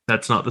me,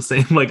 that's not the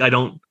same. Like,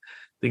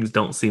 things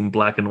don't seem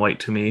black and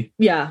white to me.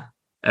 Yeah.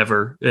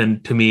 Ever.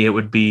 And to me, it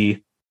would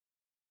be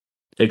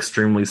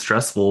extremely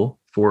stressful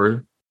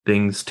for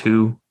things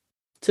to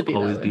be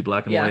always be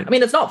black and white. I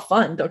mean, it's not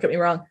fun, don't get me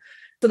wrong.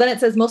 So then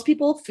it says most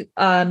people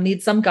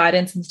need some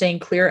guidance in staying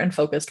clear and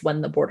focused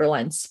when the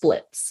borderline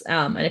splits.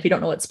 And if you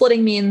don't know what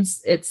splitting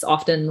means, it's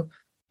often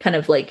kind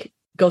of like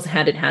goes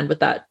hand in hand with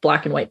that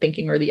black and white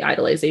thinking or the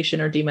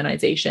idolization or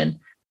demonization.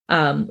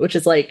 Which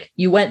is like,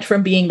 you went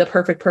from being the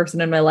perfect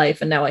person in my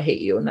life and now I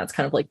hate you. And that's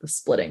kind of like the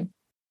splitting.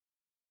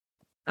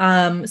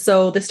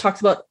 So this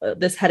talks about,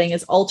 this heading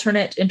is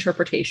alternate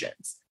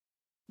interpretations.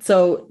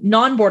 So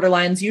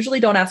non-borderlines usually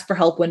don't ask for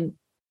help when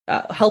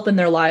help in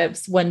their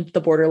lives when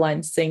the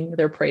borderlines sing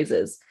their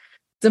praises.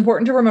 It's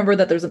important to remember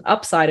that there's an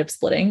upside of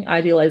splitting,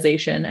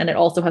 idealization, and it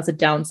also has a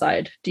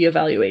downside,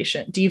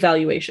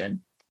 devaluation.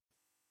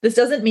 This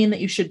doesn't mean that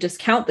you should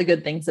discount the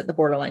good things that the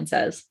borderline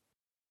says.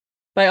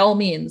 By all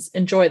means,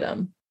 enjoy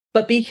them,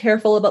 but be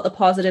careful about the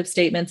positive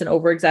statements and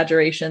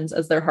over-exaggerations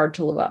as they're hard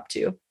to live up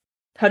to.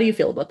 How do you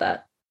feel about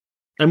that?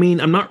 I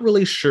mean, I'm not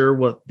really sure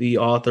what the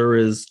author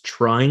is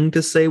trying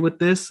to say with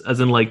this,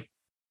 as in like,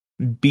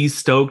 be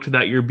stoked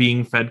that you're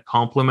being fed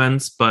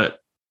compliments, but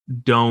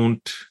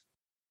don't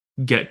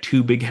get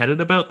too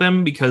big-headed about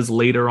them because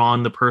later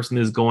on the person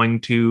is going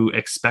to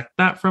expect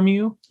that from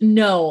you.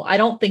 No, I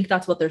don't think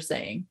that's what they're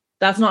saying.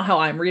 That's not how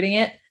I'm reading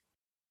it.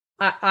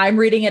 I'm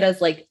reading it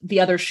as like the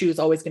other shoe is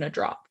always going to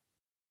drop.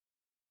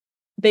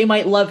 They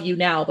might love you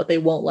now, but they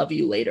won't love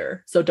you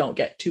later. So don't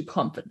get too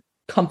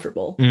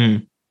comfortable.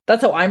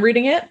 That's how I'm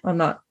reading it. I don't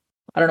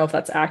know if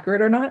that's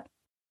accurate or not.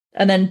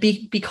 And then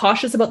be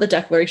cautious about the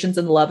declarations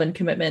and love and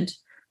commitment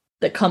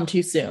that come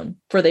too soon,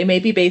 for they may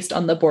be based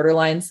on the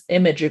borderline's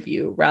image of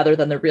you rather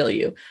than the real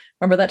you.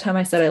 Remember that time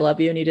I said I love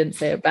you and you didn't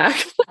say it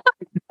back?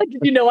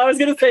 You know I was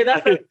going to say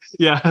that.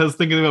 Yeah, I was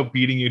thinking about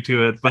beating you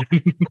to it, but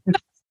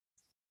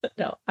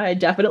no, I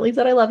definitely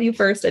said I love you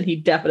first, and he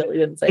definitely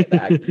didn't say it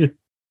back.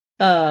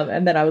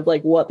 And then I was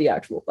like, what the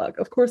actual fuck?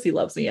 Of course he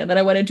loves me. And then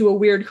I went into a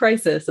weird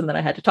crisis, and then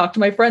I had to talk to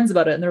my friends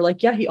about it, and they're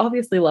like, yeah, he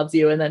obviously loves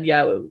you. And then,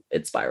 yeah,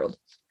 it spiraled.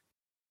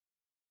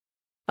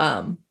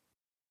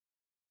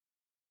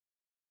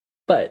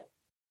 But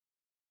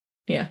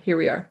yeah, here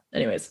we are.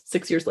 Anyways,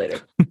 6 years later.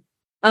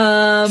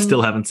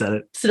 Still haven't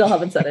said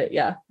it.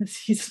 Yeah.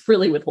 He's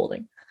really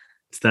withholding.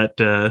 It's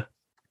that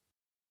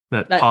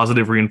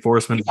positive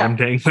reinforcement I'm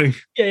dangling.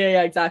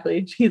 Yeah,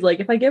 exactly. He's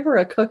like, if I give her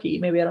a cookie,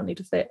 maybe I don't need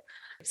to say it.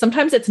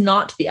 Sometimes it's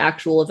not the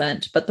actual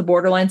event, but the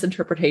borderline's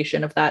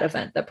interpretation of that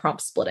event that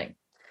prompts splitting.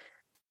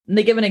 And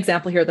they give an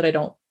example here that I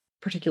don't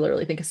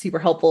particularly think is super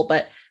helpful,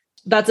 but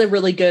that's a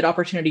really good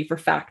opportunity for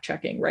fact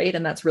checking, right?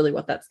 And that's really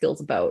what that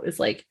skill's about, is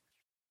like,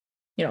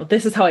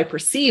 this is how I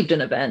perceived an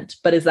event,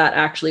 but is that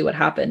actually what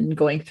happened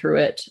going through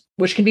it?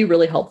 Which can be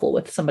really helpful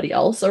with somebody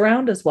else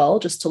around as well,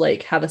 just to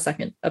like have a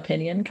second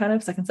opinion, kind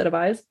of second set of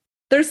eyes.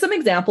 There's some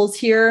examples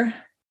here.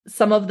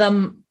 Some of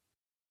them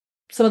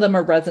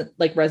are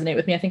resonate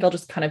with me. I think I'll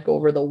just kind of go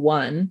over the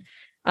one,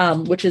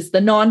 which is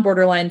the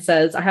non-borderline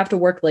says, I have to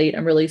work late.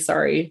 I'm really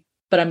sorry,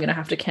 but I'm going to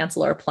have to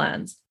cancel our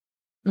plans.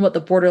 And what the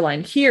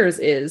borderline hears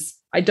is,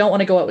 I don't want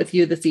to go out with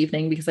you this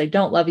evening because I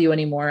don't love you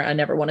anymore. I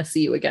never want to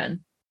see you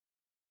again.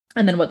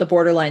 And then what the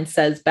borderline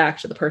says back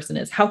to the person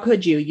is, how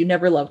could you? You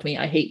never loved me.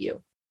 I hate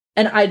you.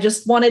 And I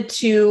just wanted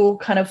to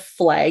kind of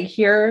flag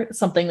here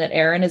something that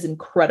Erin is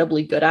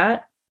incredibly good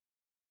at,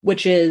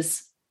 which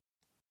is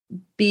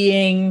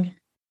being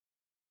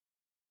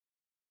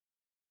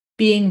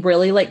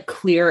really like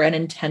clear and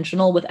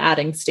intentional with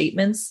adding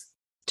statements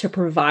to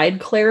provide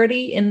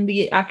clarity in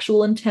the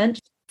actual intent.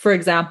 For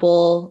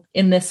example,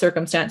 in this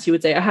circumstance, you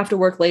would say, I have to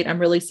work late. I'm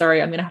really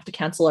sorry. I'm going to have to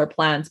cancel our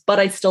plans, but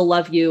I still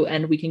love you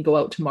and we can go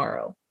out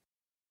tomorrow,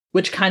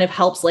 which kind of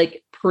helps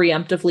like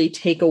preemptively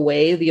take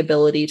away the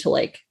ability to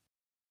like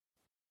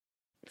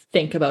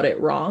think about it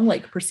wrong,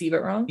 like perceive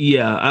it wrong.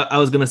 Yeah, I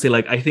was going to say,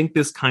 like, I think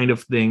this kind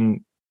of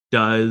thing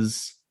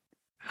does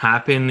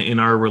happen in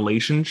our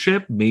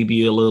relationship,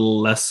 maybe a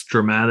little less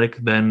dramatic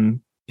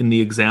than in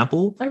the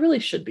example. I really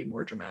should be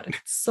more dramatic.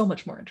 It's so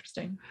much more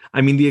interesting.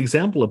 I mean, the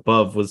example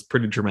above was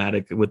pretty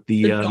dramatic with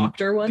the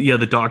doctor one. Yeah,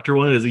 the doctor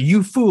one is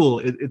you fool.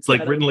 It's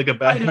like written like a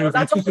bad movie.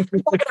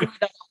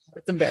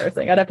 It's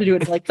embarrassing. I'd have to do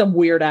it in like some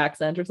weird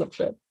accent or some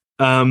shit.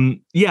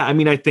 Yeah, I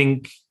mean, I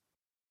think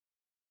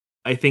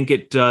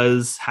it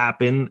does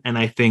happen, and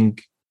I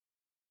think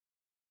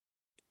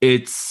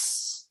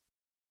it's,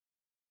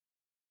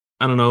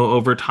 I don't know,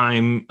 over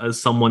time, as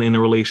someone in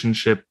a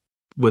relationship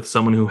with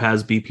someone who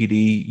has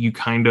BPD, you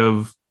kind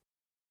of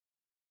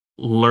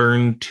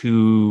learn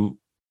to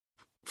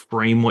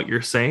frame what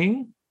you're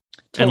saying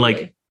Totally. and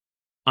like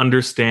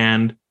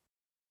understand.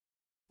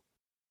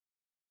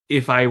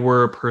 If I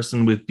were a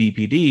person with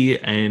BPD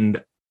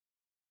and,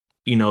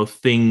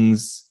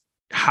 things,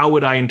 how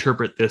would I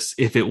interpret this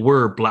if it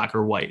were black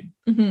or white?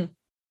 Mm-hmm.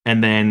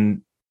 And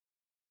then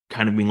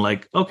kind of being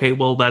like, okay,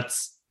 well,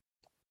 that's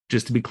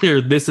just to be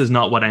clear, this is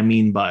not what I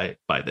mean by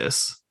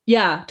this.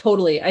 Yeah,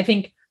 totally. I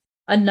think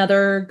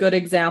another good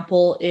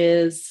example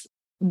is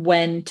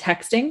when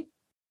texting.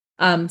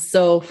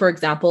 So for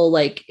example,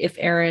 like if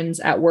Aaron's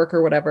at work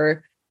or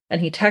whatever, and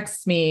he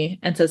texts me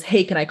and says,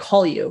 "Hey, can I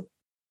call you?"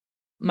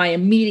 My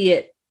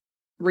immediate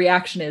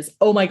reaction is,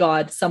 "Oh my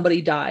God,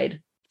 somebody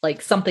died.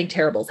 Like something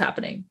terrible is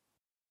happening."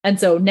 And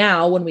so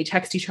now when we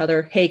text each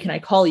other, "Hey, can I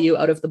call you?"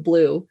 out of the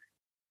blue,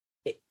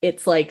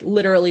 it's like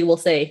literally we'll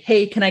say,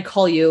 "Hey, can I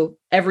call you?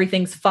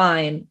 Everything's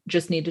fine.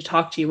 Just need to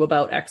talk to you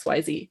about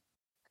XYZ."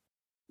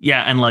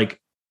 Yeah. And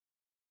like,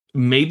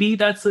 maybe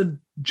that's a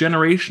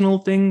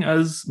generational thing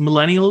as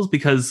millennials,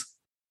 because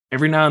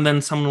every now and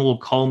then someone will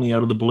call me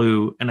out of the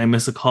blue and I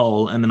miss a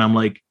call. And then I'm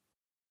like,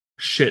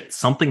 shit,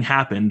 something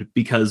happened,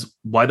 because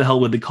why the hell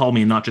would they call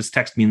me and not just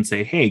text me and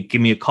say, hey,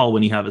 give me a call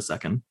when you have a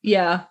second?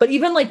 Yeah. But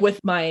even like with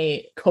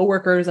my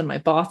coworkers and my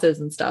bosses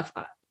and stuff,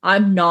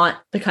 I'm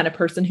not the kind of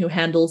person who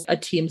handles a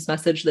Teams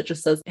message that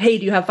just says, "Hey,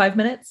 do you have 5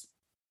 minutes?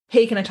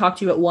 Hey, can I talk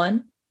to you at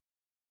 1?"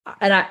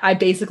 And I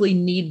basically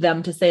need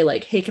them to say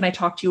like, "Hey, can I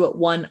talk to you at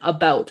 1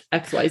 about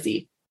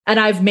XYZ?" And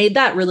I've made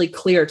that really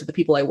clear to the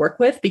people I work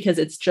with, because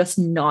it's just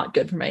not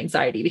good for my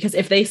anxiety. Because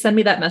if they send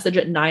me that message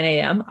at 9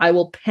 a.m., I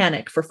will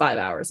panic for 5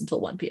 hours until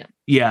 1 p.m.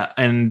 Yeah.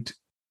 And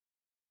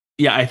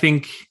yeah, I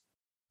think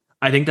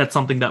that's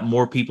something that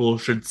more people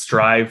should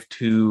strive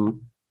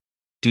to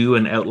do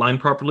and outline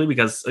properly,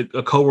 because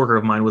a coworker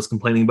of mine was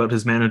complaining about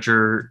his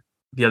manager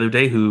the other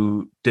day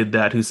who did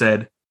that, who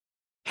said,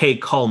 "Hey,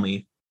 call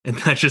me." And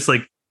that's just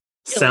like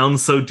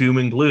sounds so doom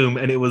and gloom.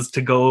 And it was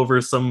to go over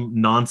some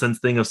nonsense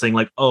thing of saying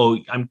like, "Oh,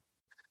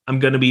 I'm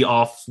going to be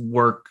off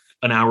work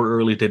an hour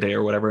early today,"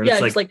 or whatever. And Yeah,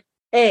 it's just like,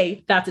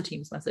 A, that's a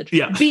Teams message.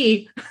 Yeah.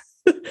 B,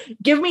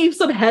 give me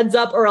some heads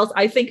up, or else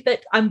I think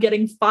that I'm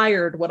getting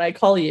fired when I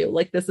call you.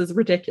 Like, this is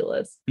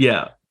ridiculous.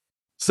 Yeah.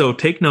 So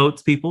take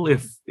notes, people.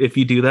 If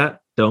you do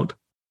that, don't.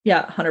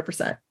 Yeah,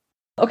 100%.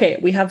 Okay,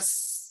 we have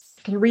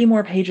 3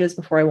 more pages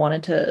before I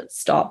wanted to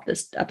stop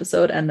this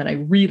episode. And then I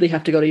really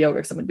have to go to yoga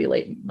because I'm going to be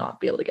late and not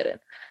be able to get in.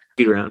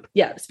 Speed round.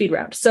 Yeah, speed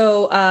round.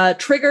 So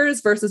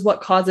triggers versus what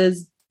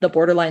causes the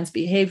borderline's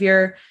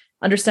behavior.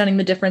 Understanding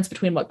the difference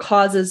between what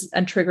causes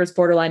and triggers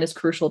borderline is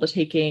crucial to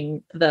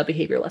taking the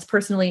behavior less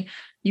personally.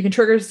 You can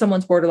trigger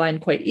someone's borderline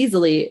quite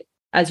easily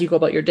as you go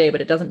about your day,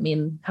 but it doesn't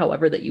mean,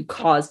 however, that you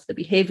caused the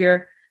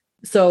behavior.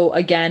 So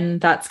again,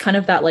 that's kind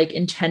of that like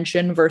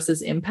intention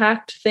versus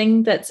impact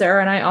thing that Sarah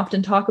and I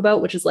often talk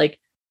about, which is like,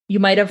 you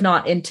might have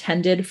not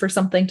intended for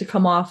something to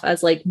come off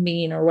as like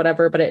mean or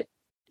whatever, but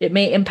it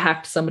may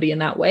impact somebody in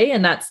that way.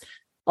 And that's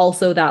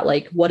also that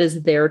like, what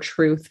is their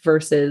truth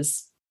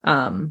versus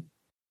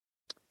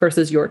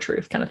your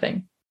truth kind of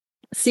thing.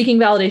 Seeking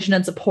validation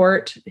and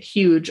support,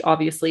 huge,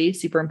 obviously,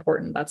 super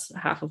important. That's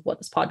half of what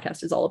this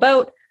podcast is all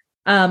about.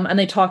 And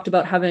they talked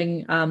about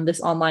having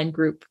this online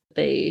group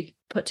they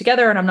put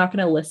together, and I'm not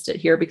going to list it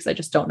here because I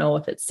just don't know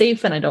if it's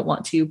safe and I don't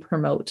want to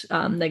promote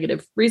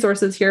negative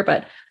resources here,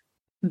 but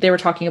they were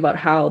talking about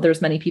how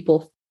there's many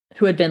people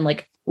who had been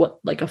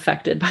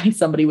affected by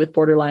somebody with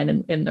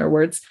borderline in their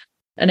words.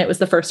 And it was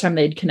the first time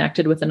they'd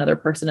connected with another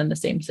person in the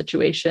same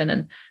situation.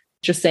 And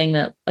just saying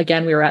that,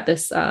 again, we were at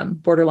this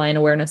borderline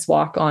awareness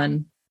walk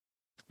on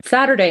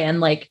Saturday,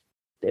 and like,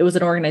 it was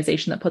an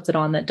organization that puts it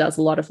on that does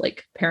a lot of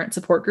like parent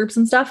support groups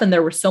and stuff. And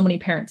there were so many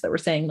parents that were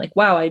saying like,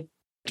 wow,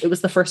 it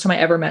was the first time I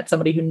ever met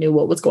somebody who knew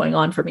what was going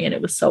on for me. And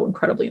it was so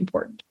incredibly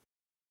important,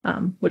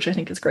 which I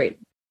think is great.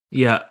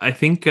 Yeah. I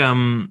think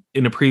in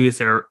a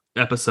previous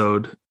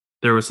episode,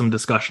 there was some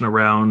discussion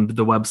around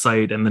the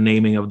website and the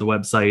naming of the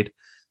website.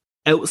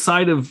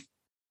 Outside of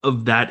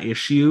that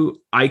issue,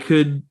 I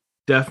could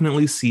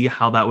definitely see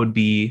how that would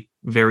be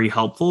very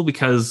helpful,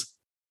 because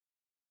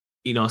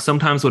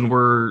sometimes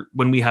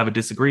when we have a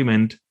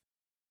disagreement,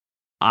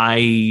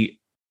 I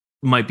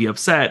might be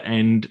upset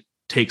and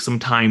take some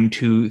time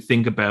to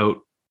think about,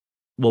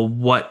 well,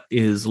 what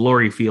is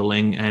Lori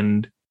feeling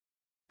and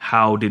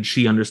how did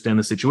she understand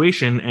the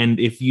situation? And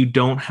if you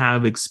don't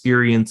have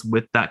experience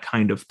with that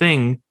kind of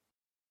thing,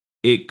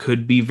 it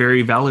could be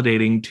very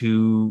validating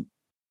to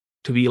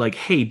be like,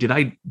 hey, did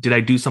I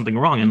do something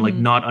wrong? And like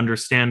not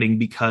understanding,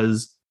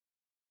 because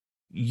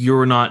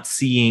you're not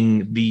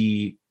seeing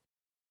the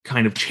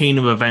kind of chain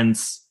of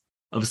events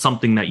of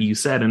something that you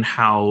said and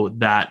how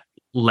that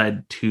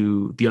led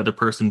to the other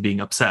person being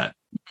upset.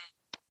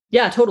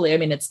 Yeah, totally. I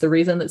mean, it's the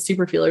reason that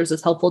super feelers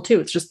is helpful too.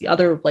 It's just the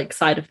other like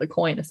side of the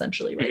coin,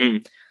 essentially,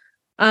 right?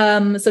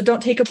 Mm-hmm. So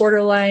don't take a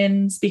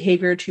borderline's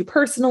behavior too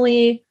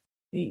personally.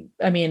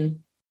 I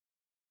mean,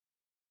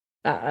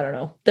 I don't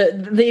know.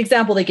 The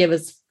example they give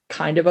is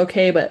kind of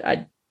okay, but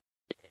I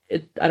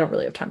don't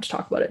really have time to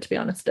talk about it, to be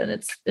honest. And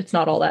it's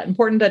not all that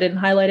important. I didn't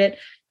highlight it.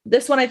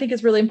 This one I think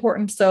is really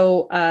important.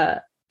 So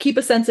keep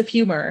a sense of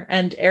humor.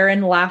 And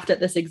Erin laughed at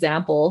this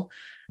example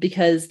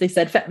because they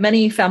said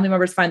many family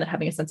members find that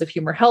having a sense of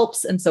humor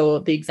helps. And so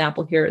the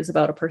example here is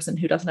about a person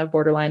who doesn't have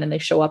borderline, and they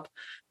show up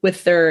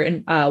with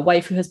their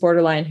wife who has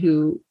borderline,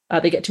 who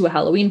they get to a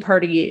Halloween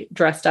party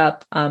dressed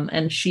up.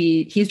 And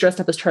he's dressed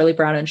up as Charlie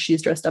Brown and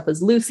she's dressed up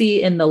as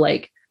Lucy in the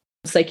like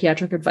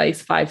psychiatric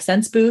advice 5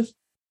 cents booth,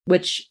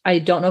 which I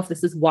don't know if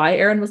this is why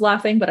Erin was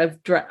laughing, but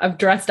I've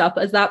dressed up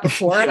as that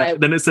before. Yeah,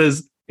 and then it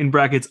says in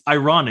brackets,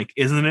 ironic,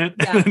 isn't it?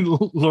 Yeah. And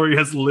Lori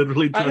has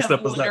literally dressed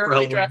up as that for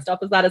Halloween. Dressed up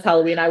as that as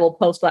Halloween. I will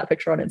post that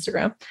picture on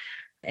Instagram.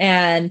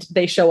 And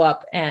they show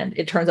up and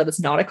it turns out it's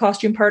not a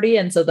costume party.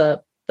 And so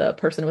the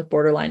person with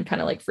borderline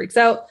kind of like freaks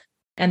out.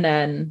 And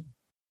then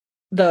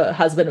the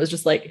husband was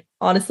just like,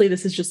 honestly,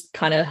 this is just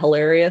kind of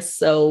hilarious.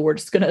 So we're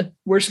just gonna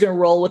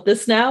roll with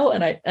this now.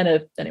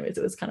 Anyways,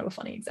 it was kind of a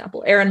funny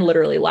example. Erin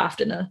literally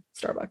laughed in a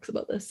Starbucks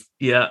about this.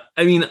 Yeah.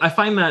 I mean, I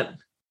find that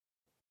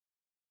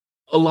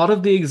a lot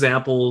of the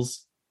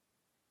examples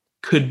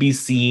could be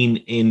seen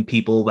in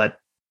people that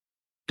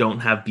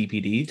don't have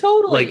BPD.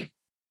 Totally. Like,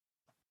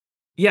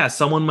 yeah,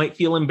 someone might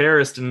feel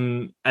embarrassed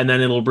and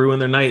then it'll ruin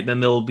their night. Then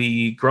they'll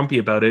be grumpy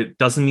about it.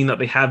 Doesn't mean that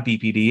they have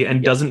BPD,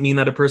 and doesn't mean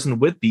that a person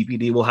with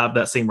BPD will have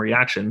that same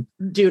reaction.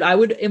 Dude, I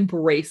would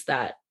embrace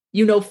that.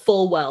 You know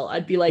full well.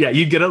 I'd be like, yeah,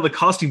 you'd get out of the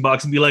costume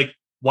box and be like,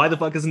 why the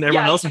fuck isn't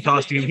everyone else in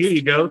costume? Here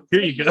you go.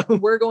 Here you go.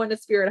 We're going to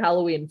Spirit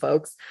Halloween,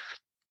 folks.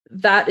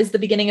 That is the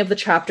beginning of the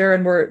chapter.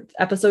 And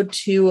episode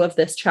 2 of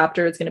this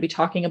chapter is going to be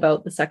talking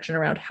about the section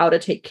around how to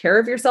take care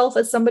of yourself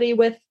as somebody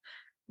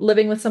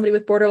living with somebody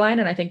with borderline.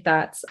 And I think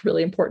that's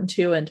really important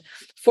too. And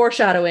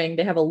foreshadowing,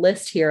 they have a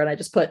list here and I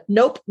just put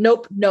nope,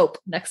 nope, nope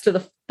next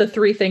to the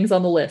 3 things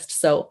on the list.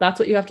 So that's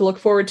what you have to look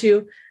forward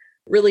to.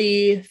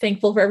 Really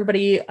thankful for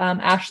everybody.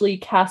 Ashley,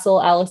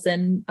 Castle,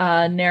 Allison,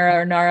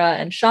 Nara,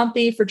 and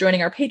Shanti for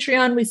joining our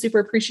Patreon. We super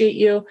appreciate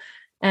you.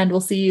 And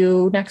we'll see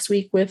you next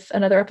week with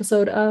another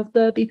episode of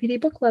the BPD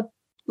Book Club.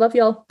 Love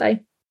y'all. Bye.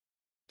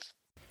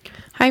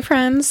 Hi,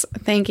 friends.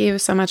 Thank you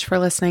so much for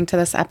listening to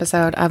this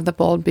episode of the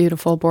Bold,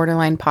 Beautiful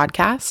Borderline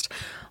podcast.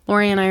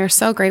 Lori and I are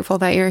so grateful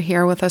that you're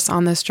here with us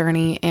on this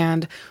journey,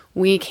 and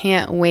we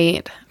can't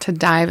wait to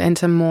dive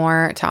into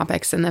more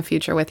topics in the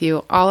future with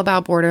you, all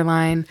about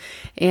borderline,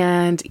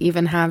 and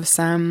even have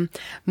some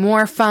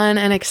more fun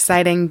and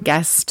exciting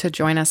guests to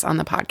join us on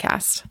the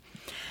podcast.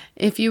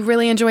 If you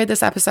really enjoyed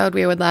this episode,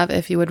 we would love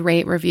if you would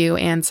rate, review,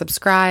 and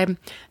subscribe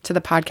to the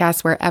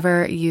podcast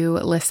wherever you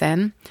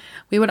listen.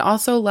 We would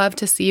also love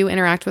to see you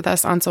interact with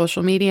us on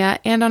social media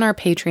and on our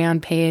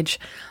Patreon page.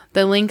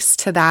 The links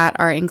to that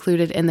are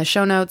included in the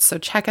show notes, so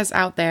check us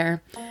out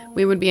there.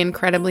 We would be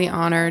incredibly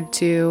honored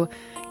to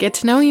get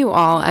to know you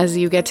all as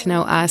you get to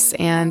know us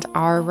and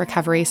our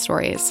recovery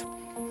stories.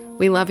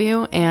 We love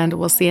you, and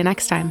we'll see you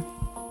next time.